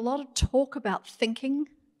there's been a lot of talk about thinking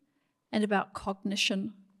and about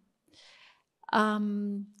cognition,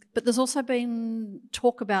 but there's also been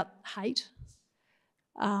talk about hate,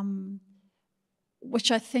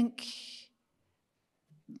 which I think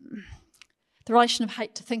the relation of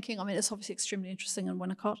hate to thinking, I mean, it's obviously extremely interesting in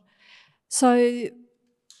Winnicott. So,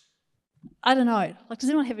 I don't know, like, does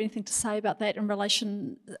anyone have anything to say about that in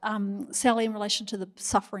relation, Sally, in relation to the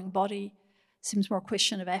suffering body? Seems more a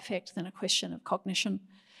question of affect than a question of cognition.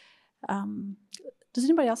 Does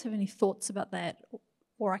anybody else have any thoughts about that?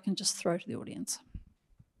 Or I can just throw to the audience.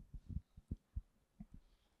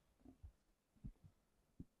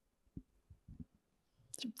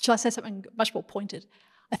 Shall I say something much more pointed?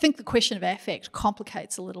 I think the question of affect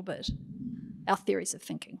complicates a little bit our theories of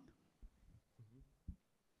thinking.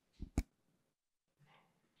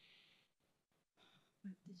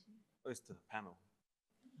 It's the panel.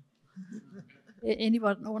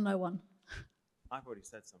 Anyone or no one? I've already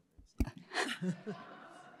said something.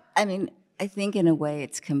 I mean, I think in a way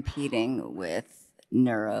it's competing with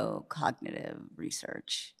neurocognitive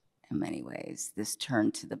research in many ways. This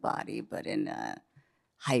turn to the body, but in a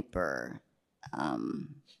hyper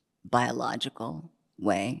biological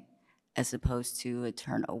way, as opposed to a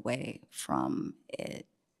turn away from it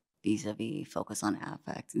vis-a-vis focus on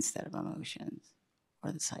affect instead of emotions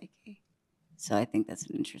or the psyche. So I think that's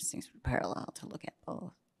an interesting sort of parallel to look at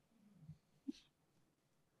both.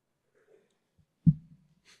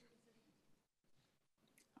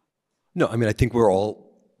 No, I mean, I think we're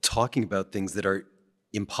all talking about things that are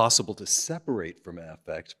impossible to separate from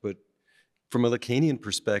affect, but from a Lacanian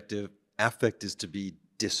perspective, affect is to be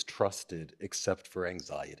distrusted except for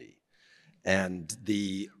anxiety. And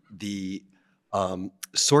the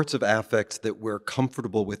sorts of affects that we're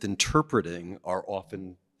comfortable with interpreting are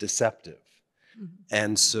often deceptive.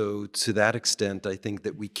 And so to that extent, I think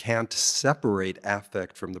that we can't separate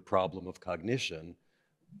affect from the problem of cognition,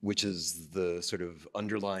 which is the sort of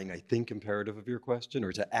underlying, I think, imperative of your question,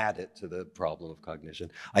 or to add it to the problem of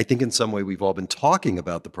cognition. I think in some way we've all been talking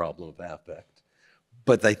about the problem of affect,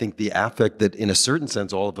 but I think the affect that in a certain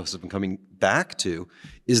sense all of us have been coming back to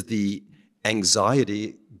is the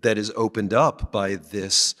anxiety that is opened up by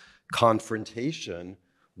this confrontation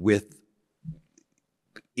with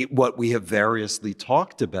what we have variously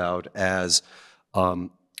talked about as,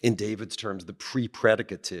 in David's terms, the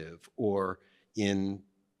pre-predicative, or in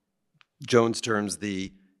Joan's terms,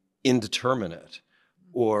 the indeterminate,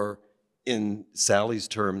 or in Sally's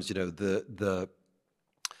terms, you know, the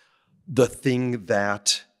thing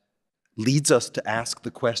that leads us to ask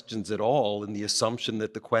the questions at all in the assumption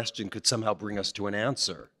that the question could somehow bring us to an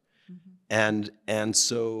answer. And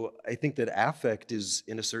so I think that affect is,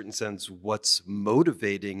 in a certain sense, what's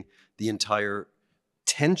motivating the entire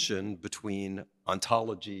tension between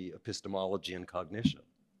ontology, epistemology, and cognition.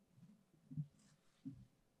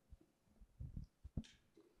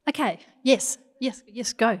 Okay, yes,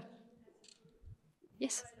 go.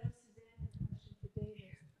 Yes.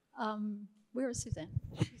 Where is Suzanne?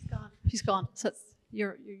 She's gone. She's gone. So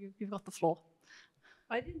you've got the floor.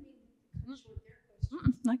 I didn't mean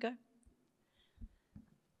No, go.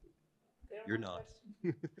 You're not.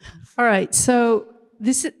 All right, so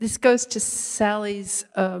this goes to Sally's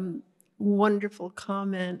wonderful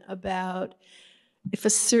comment about if a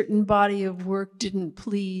certain body of work didn't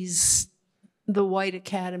please the white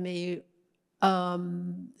academy,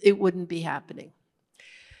 it wouldn't be happening.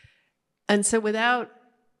 And so without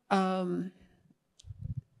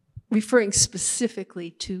referring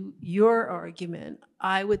specifically to your argument,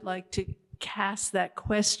 I would like to cast that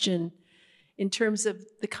question in terms of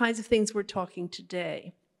the kinds of things we're talking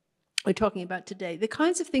about today. The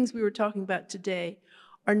kinds of things we were talking about today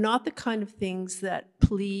are not the kind of things that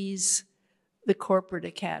please the corporate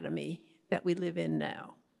academy that we live in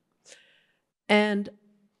now. And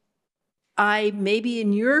maybe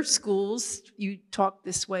in your schools, you talk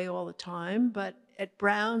this way all the time, but at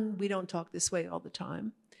Brown, we don't talk this way all the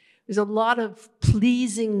time. There's a lot of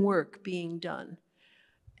pleasing work being done.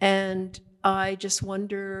 And I just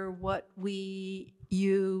wonder what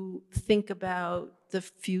you think about the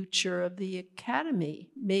future of the academy.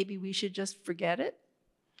 Maybe we should just forget it,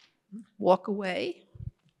 walk away.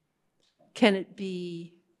 Can it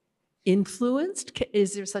be influenced?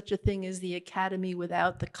 Is there such a thing as the academy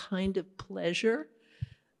without the kind of pleasure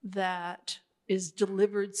that is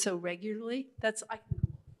delivered so regularly?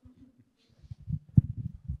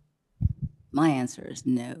 My answer is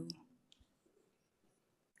no.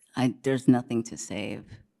 There's nothing to save.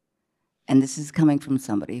 And this is coming from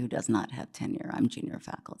somebody who does not have tenure. I'm junior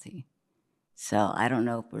faculty. So I don't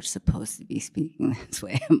know if we're supposed to be speaking this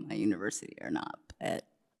way at my university or not, but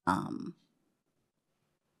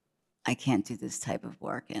I can't do this type of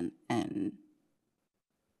work and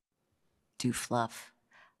do fluff.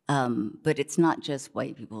 But it's not just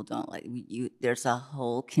white people don't like you. There's a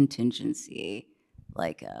whole contingency,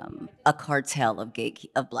 like a cartel of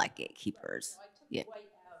black gatekeepers. Yeah.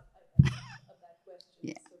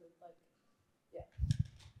 Yeah.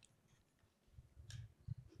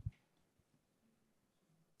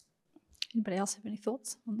 Anybody else have any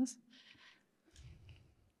thoughts on this?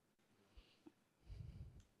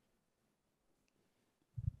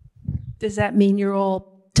 Does that mean you're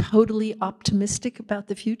all totally optimistic about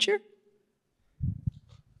the future?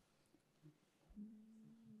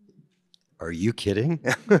 Are you kidding?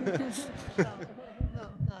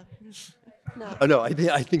 No. Oh, no, I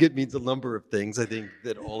think it means a number of things. I think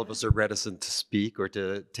that all of us are reticent to speak or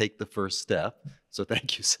to take the first step. So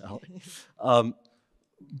thank you, Sally.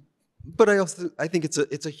 But I think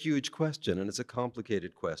it's a huge question, and it's a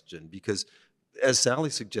complicated question, because as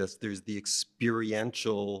Sally suggests, there's the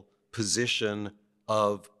experiential position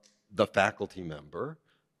of the faculty member,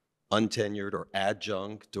 untenured or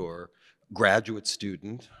adjunct or graduate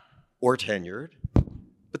student or tenured.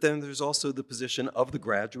 But then there's also the position of the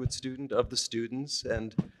graduate student, of the students,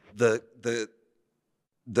 and the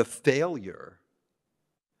failure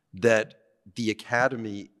that the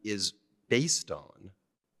academy is based on,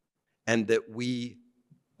 and that we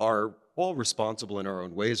are all responsible in our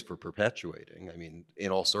own ways for perpetuating. I mean, in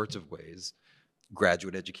all sorts of ways.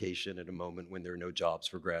 Graduate education at a moment when there are no jobs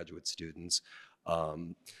for graduate students,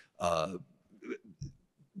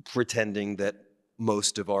 pretending that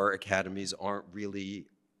most of our academies aren't really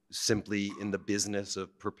simply in the business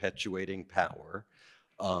of perpetuating power,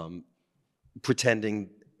 pretending,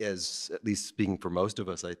 as at least speaking for most of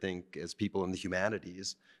us, I think, as people in the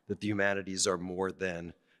humanities, that the humanities are more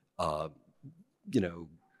than a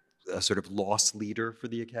sort of loss leader for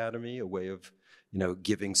the academy, a way of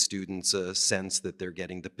giving students a sense that they're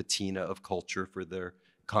getting the patina of culture for their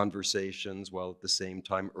conversations, while at the same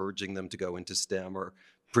time urging them to go into STEM, or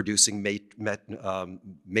producing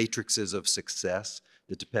matrices of success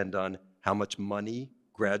that depend on how much money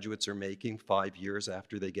graduates are making 5 years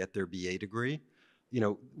after they get their BA degree.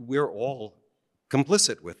 We're all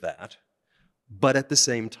complicit with that. But at the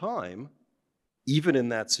same time, even in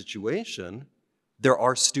that situation, there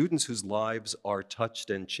are students whose lives are touched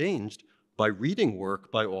and changed by reading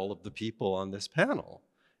work by all of the people on this panel.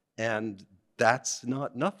 And that's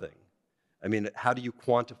not nothing. I mean, how do you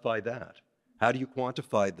quantify that? How do you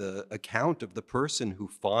quantify the account of the person who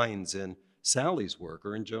finds in Sally's work,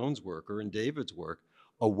 or in Joan's work, or in David's work,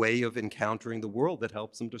 a way of encountering the world that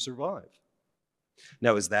helps them to survive?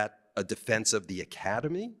 Now, is that a defense of the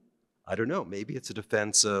academy? I don't know. Maybe it's a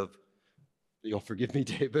defense of, you'll forgive me,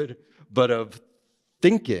 David, but of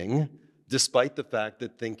thinking, despite the fact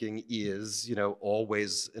that thinking is,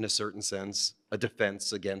 always, in a certain sense, a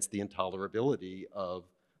defense against the intolerability of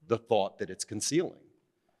the thought that it's concealing.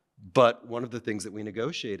 But one of the things that we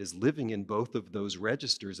negotiate is living in both of those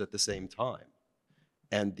registers at the same time.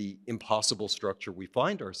 And the impossible structure we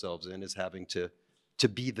find ourselves in is having to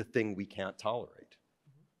be the thing we can't tolerate.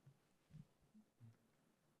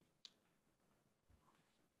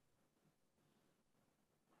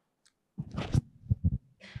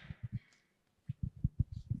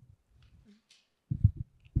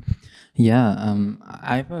 Yeah,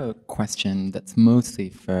 I have a question that's mostly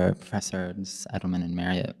for Professors Edelman and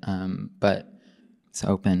Marriott, but it's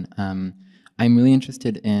open. I'm really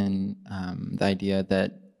interested in the idea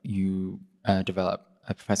that you develop,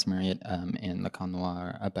 Professor Marriott, in Lacan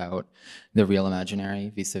Noir about the real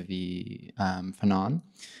imaginary vis-a-vis Fanon.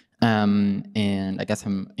 And I guess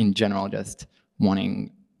I'm, in general, just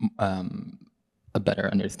wanting a better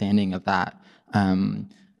understanding of that.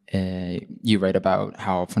 You write about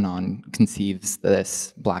how Fanon conceives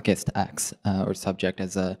this blackest X or subject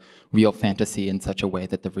as a real fantasy in such a way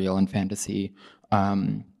that the real and fantasy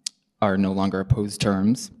are no longer opposed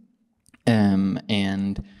terms, and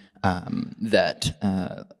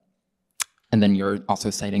then you're also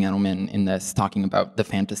citing Edelman in this, talking about the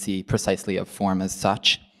fantasy precisely of form as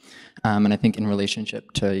such. And I think in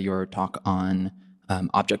relationship to your talk on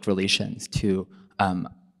object relations too,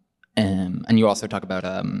 and you also talk about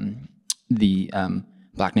the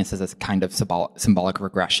blackness as a kind of symbolic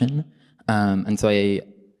regression. And so I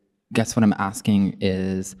guess what I'm asking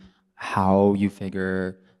is how you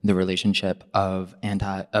figure the relationship of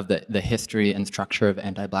the history and structure of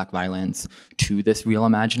anti-Black violence to this real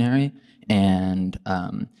imaginary, and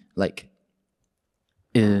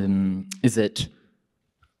is it,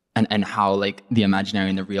 and how like the imaginary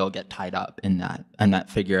and the real get tied up in that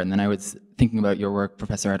figure. And then I was thinking about your work,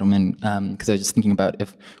 Professor Edelman, because I was just thinking about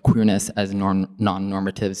if queerness as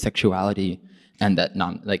non-normative sexuality, and that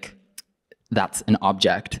that's an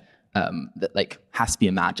object that like has to be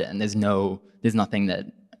imagined. There's nothing that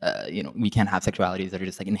we can't have sexualities that are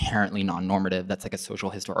just like inherently non-normative. That's like a social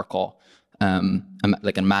historical,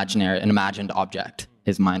 like an imagined object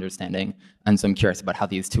is my understanding. And so I'm curious about how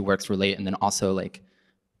these two works relate, and then also like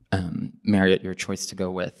Marriott, your choice to go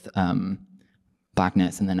with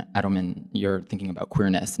blackness, and then Edelman, you're thinking about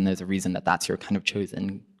queerness, and there's a reason that that's your kind of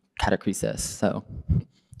chosen catachresis. So,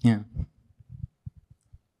 yeah.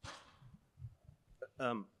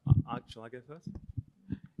 Shall I go first?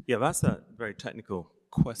 Yeah, that's a very technical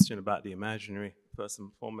question about the imaginary, first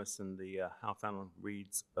and foremost, and the how Fanon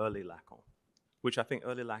reads early Lacan, which I think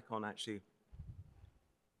early Lacan actually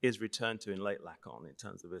is returned to in late Lacan in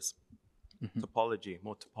terms of his topology,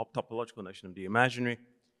 more topological notion of the imaginary.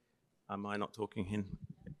 Am I not talking in?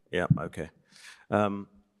 Yeah, okay.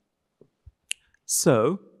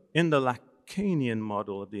 So, in the Lacanian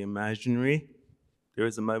model of the imaginary, there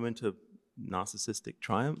is a moment of narcissistic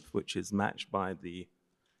triumph, which is matched by the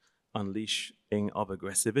unleashing of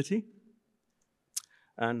aggressivity.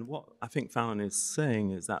 And what I think Fanon is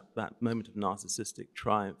saying is that that moment of narcissistic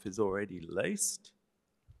triumph is already laced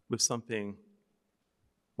with something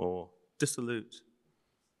more dissolute,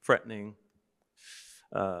 threatening.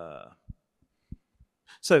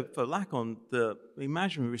 So for Lacan, the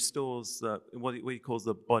imaginary restores what he calls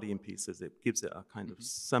the body in pieces. It gives it a kind of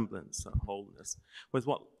semblance, a wholeness. Whereas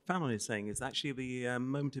what Fanon is saying is actually the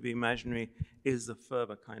moment of the imaginary is a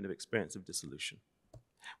further kind of experience of dissolution,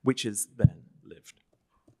 which is then lived.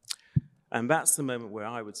 And that's the moment where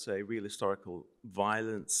I would say real historical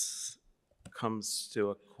violence comes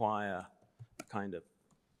to acquire a kind of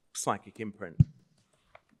psychic imprint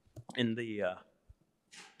in the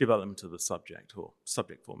development of the subject or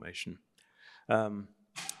subject formation.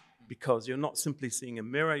 Because you're not simply seeing a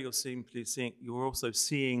mirror, you're also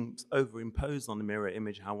seeing overimposed on the mirror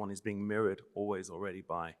image how one is being mirrored always already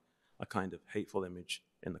by a kind of hateful image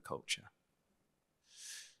in the culture.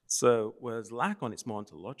 So whereas Lacan, it's more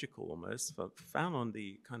ontological almost, but Fanon,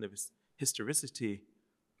 the kind of historicity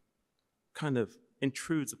kind of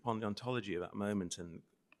intrudes upon the ontology of that moment and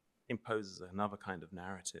imposes another kind of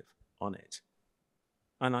narrative on it.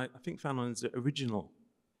 And I think Fanon is original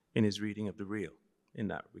in his reading of the real in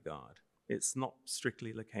that regard. It's not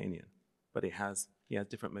strictly Lacanian, but he has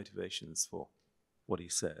different motivations for what he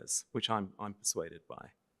says, which I'm persuaded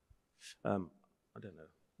by. I don't know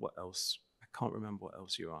what else. I can't remember what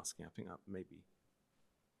else you're asking. I think that maybe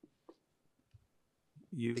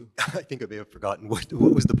you. I think I may have forgotten what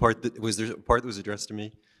was the part that was there. A part that was addressed to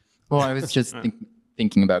me. Well, I was just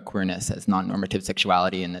thinking about queerness as non-normative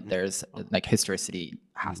sexuality, and that there's like historicity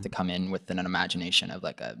has to come in within an imagination of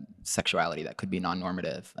like a sexuality that could be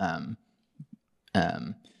non-normative, and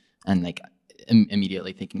like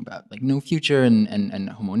immediately thinking about like no future and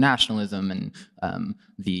homo nationalism and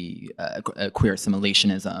the queer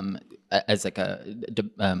assimilationism as like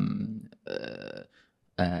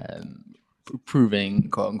proving,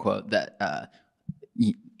 quote unquote, that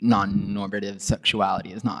non-normative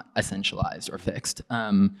sexuality is not essentialized or fixed.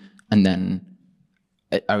 And then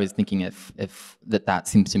I was thinking if that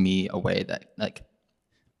seems to me a way that like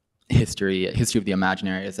history of the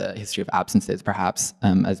imaginary is a history of absences, perhaps,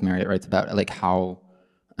 as Marriott writes about, like how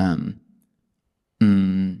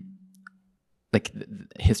like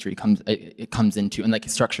history comes into, and like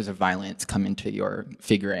structures of violence come into your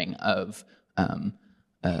figuring of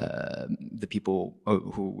the people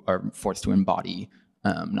who are forced to embody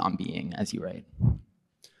non-being, as you write?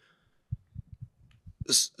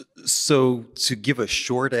 So to give a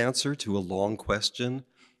short answer to a long question,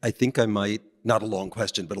 I think I might, not a long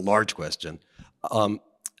question, but a large question.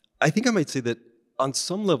 I think I might say that on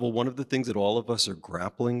some level, one of the things that all of us are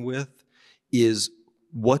grappling with is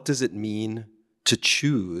what does it mean to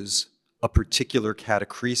choose a particular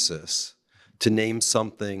catachresis to name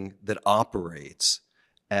something that operates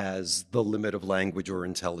as the limit of language or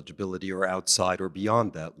intelligibility or outside or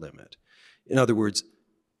beyond that limit. In other words,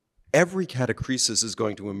 every catachresis is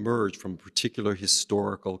going to emerge from a particular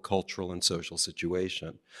historical, cultural, and social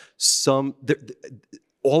situation.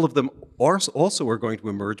 All of them also are going to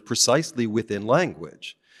emerge precisely within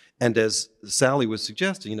language. And as Sally was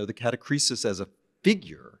suggesting, the catachresis as a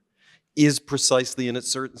figure is precisely, in a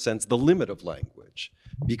certain sense, the limit of language,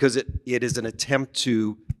 because it is an attempt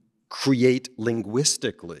to create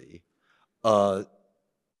linguistically a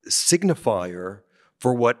signifier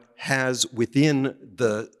for what has within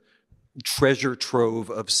the treasure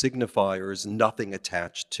trove of signifiers nothing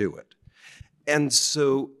attached to it. And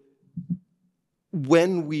so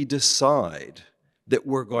when we decide that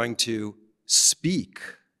we're going to speak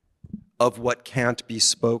of what can't be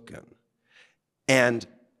spoken and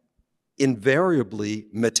invariably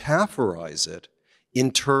metaphorize it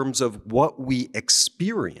in terms of what we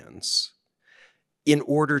experience in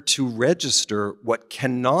order to register what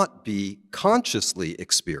cannot be consciously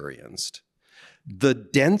experienced, the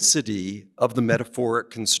density of the metaphoric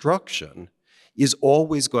construction is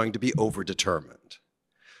always going to be overdetermined.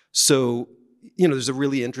 So, there's a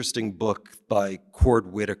really interesting book by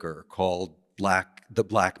Cord Whitaker called The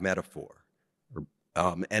Black Metaphor.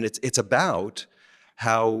 And it's about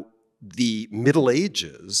how the Middle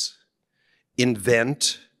Ages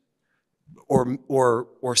invent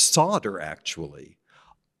or solder, actually,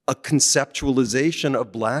 a conceptualization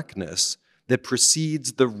of blackness that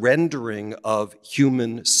precedes the rendering of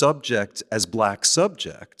human subjects as black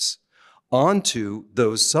subjects onto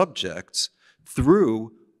those subjects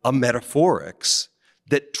through a metaphorics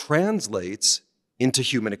that translates into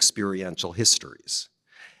human experiential histories.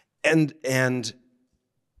 And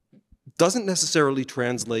doesn't necessarily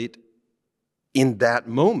translate in that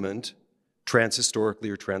moment transhistorically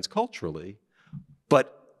or transculturally,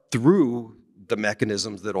 but through the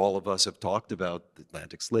mechanisms that all of us have talked about, the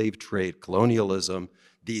Atlantic slave trade, colonialism,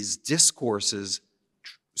 these discourses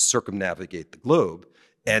circumnavigate the globe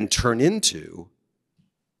and turn into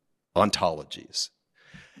ontologies.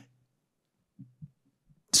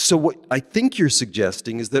 So what I think you're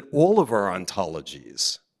suggesting is that all of our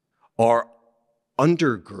ontologies are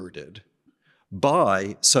undergirded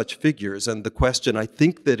by such figures, and the question I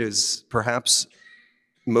think that is perhaps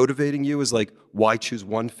motivating you is like, why choose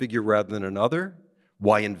one figure rather than another?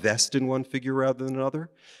 Why invest in one figure rather than another?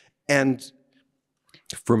 And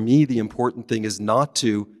for me, the important thing is not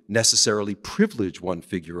to necessarily privilege one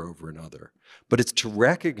figure over another, but it's to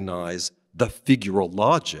recognize the figural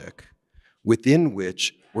logic within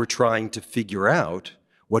which we're trying to figure out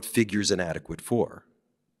what figure's inadequate for.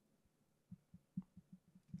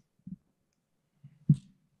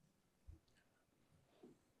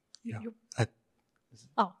 Yeah.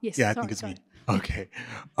 Oh, yes. Yeah, I sorry, think it's sorry. me. Okay.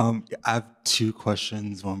 I have two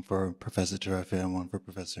questions, one for Professor Tereffe and one for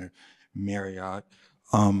Professor Marriott.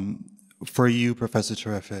 For you, Professor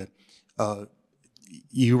Tereffe,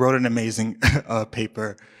 you wrote an amazing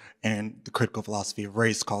paper in the critical philosophy of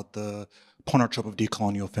race called The Pornotrope of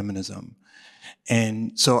Decolonial Feminism.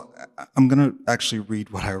 And so I'm going to actually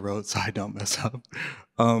read what I wrote so I don't mess up.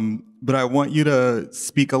 But I want you to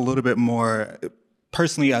speak a little bit more,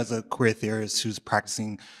 personally as a queer theorist who's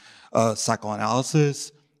practicing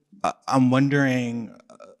psychoanalysis. I'm wondering,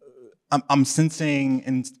 I'm sensing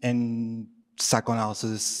in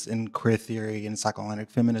psychoanalysis, in queer theory, and psychoanalytic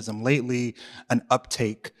feminism lately, an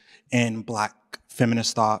uptake in Black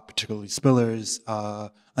feminist thought, particularly Spiller's,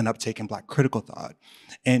 an uptake in Black critical thought.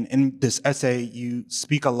 And in this essay, you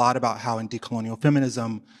speak a lot about how in decolonial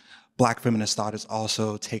feminism, Black feminist thought is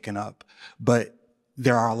also taken up, but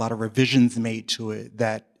there are a lot of revisions made to it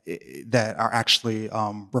that are actually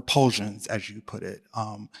repulsions, as you put it.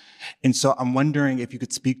 And so I'm wondering if you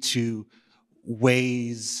could speak to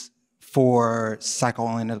ways for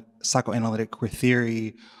psychoanalytic queer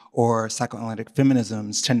theory or psychoanalytic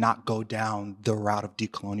feminisms to not go down the route of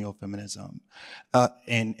decolonial feminism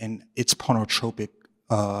and its pornotropic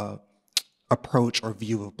approach or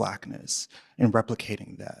view of Blackness and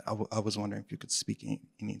replicating that. I was wondering if you could speak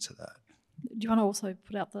any to that. Do you want to also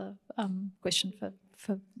put out the question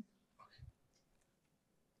for...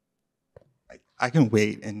 I can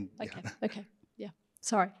wait and... Okay, yeah.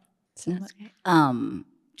 Sorry.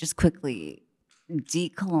 Just quickly,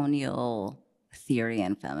 decolonial theory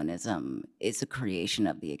and feminism is a creation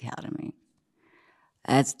of the academy,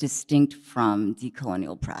 as distinct from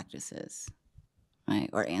decolonial practices, right,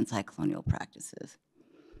 or anti-colonial practices.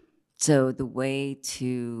 So the way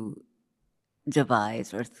to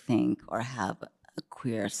devise or think or have a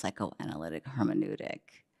queer psychoanalytic hermeneutic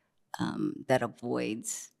that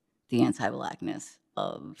avoids the anti-Blackness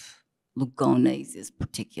of Lugones'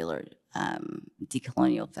 particular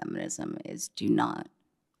decolonial feminism is do not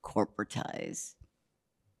corporatize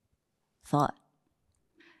thought.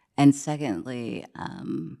 And secondly,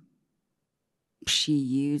 she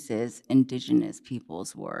uses indigenous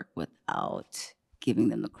people's work without giving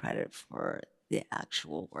them the credit for the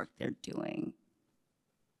actual work they're doing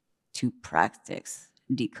to practice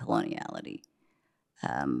decoloniality.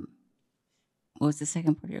 What was the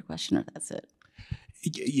second part of your question, or that's it?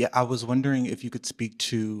 Yeah, I was wondering if you could speak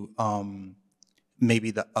to maybe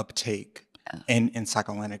the uptake in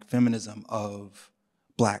psychoanalytic feminism of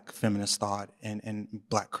Black feminist thought and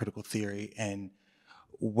Black critical theory, and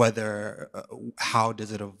whether how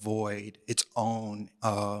does it avoid its own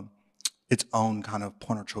kind of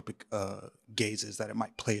pornotropic gazes that it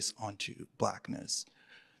might place onto Blackness,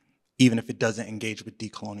 even if it doesn't engage with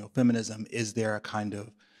decolonial feminism. Is there a kind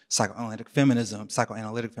of psychoanalytic feminism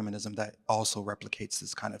that also replicates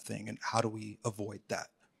this kind of thing, and how do we avoid that?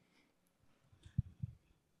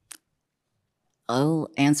 I'll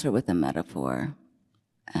answer with a metaphor.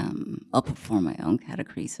 I'll perform my own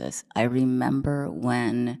catachresis. I remember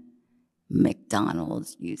when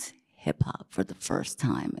McDonald's used hip hop for the first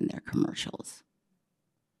time in their commercials.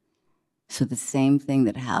 So the same thing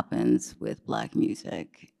that happens with Black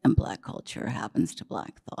music and Black culture happens to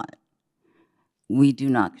Black thought. We do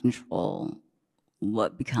not control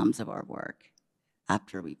what becomes of our work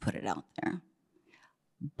after we put it out there.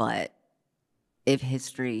 But if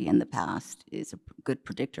history in the past is a good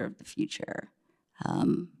predictor of the future,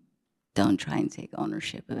 don't try and take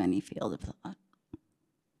ownership of any field of thought.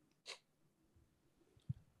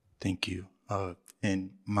 Thank you.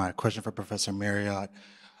 And my question for Professor Marriott,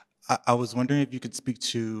 I was wondering if you could speak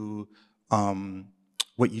to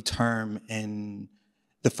what you term in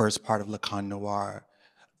the first part of Lacan Noir,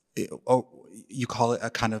 you call it a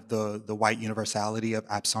kind of the white universality of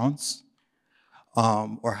absence,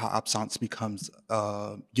 or how absence becomes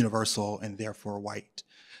universal and therefore white,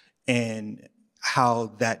 and how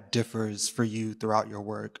that differs for you throughout your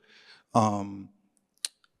work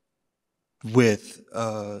with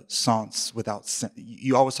sens without,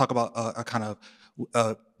 you always talk about a kind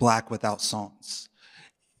of Black without sens.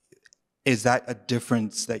 Is that a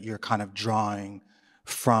difference that you're kind of drawing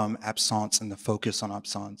from absence and the focus on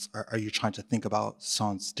absence? Or are you trying to think about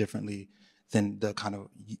sens differently than the kind of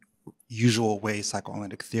usual way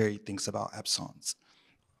psychoanalytic theory thinks about absence?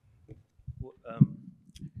 Well,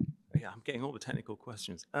 yeah, I'm getting all the technical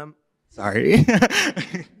questions. Sorry.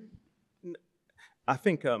 I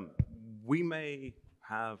think we may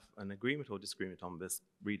have an agreement or disagreement on this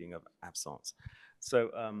reading of absence.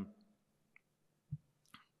 So,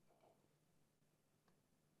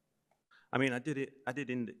 I mean, I did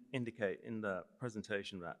indicate in the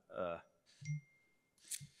presentation that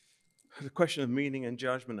the question of meaning and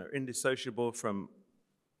judgment are indissociable from,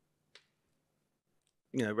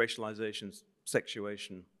 racialization,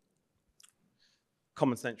 sexuation,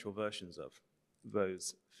 common-sensual versions of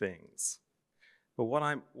those things. But what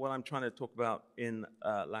I'm trying to talk about in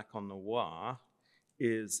Lacan Noir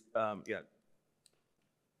is,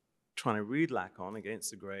 trying to read Lacan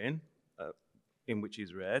against the grain in which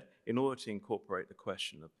he's read, in order to incorporate the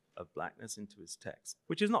question of Blackness into his text,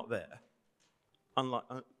 which is not there. Unlike,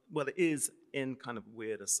 well, it is in kind of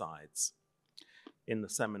weird asides in the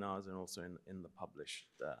seminars and also in the published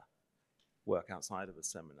work outside of the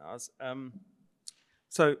seminars.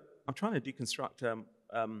 So I'm trying to deconstruct, to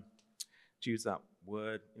use that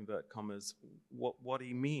word, invert commas, what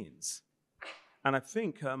he means. And I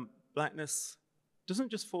think Blackness doesn't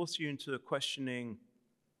just force you into questioning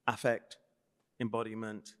affect,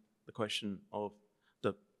 embodiment, the question of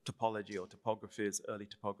the topology or topographies, early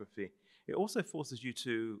topography. It also forces you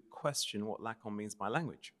to question what Lacan means by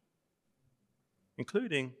language,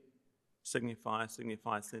 including signifier,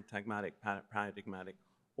 syntagmatic, paradigmatic,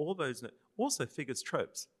 all those, also figures,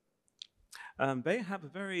 tropes. They have a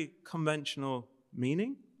very conventional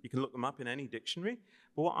meaning. You can look them up in any dictionary.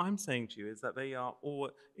 But what I'm saying to you is that they are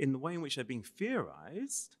all, in the way in which they're being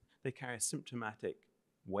theorized, they carry a symptomatic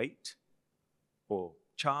weight or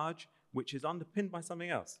charge, which is underpinned by something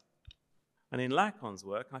else. And in Lacan's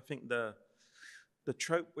work, I think the the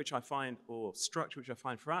trope which I find, or structure which I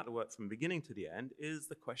find throughout the work from beginning to the end, is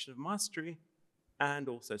the question of mastery and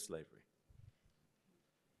also slavery.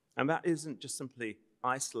 And that isn't just simply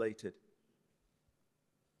isolated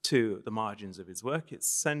to the margins of his work, it's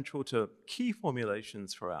central to key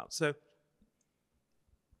formulations throughout. So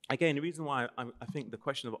again, the reason why I think the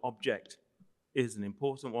question of object is an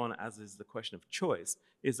important one, as is the question of choice,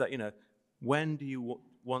 is that, when do you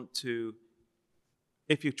want to,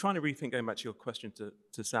 if you're trying to rethink, going back to your question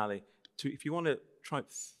to Sally, if you want to try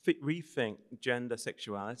rethink gender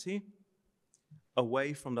sexuality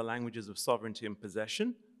away from the languages of sovereignty and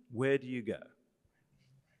possession, where do you go?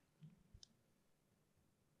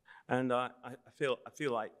 And I feel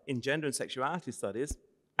like in gender and sexuality studies,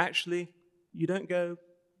 actually, you don't go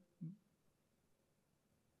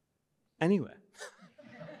anywhere.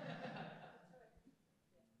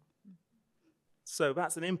 So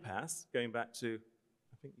that's an impasse, going back to,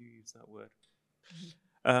 I think you used that word,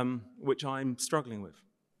 which I'm struggling with.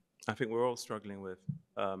 I think we're all struggling with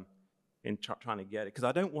in trying to get it. Because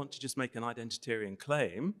I don't want to just make an identitarian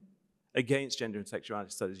claim against gender and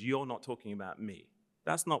sexuality studies. You're not talking about me.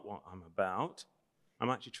 That's not what I'm about. I'm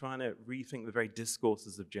actually trying to rethink the very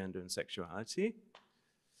discourses of gender and sexuality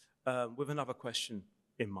with another question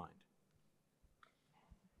in mind.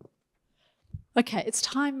 Okay, it's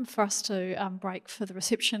time for us to break for the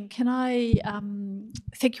reception. Can I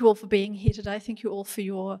thank you all for being here today? Thank you all for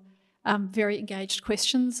your very engaged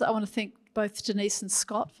questions. I want to thank both Denise and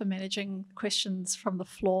Scott for managing questions from the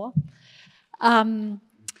floor.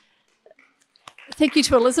 Thank you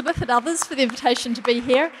to Elizabeth and others for the invitation to be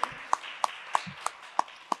here.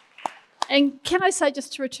 And can I say,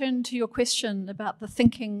 just to return to your question about the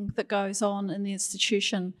thinking that goes on in the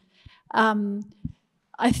institution,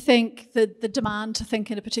 I think that the demand to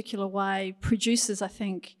think in a particular way produces, I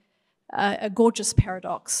think, a gorgeous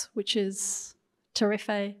paradox, which is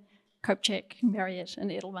Terefe, Kopchak, Marriott,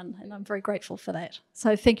 and Edelman, and I'm very grateful for that.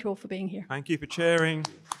 So thank you all for being here. Thank you for chairing.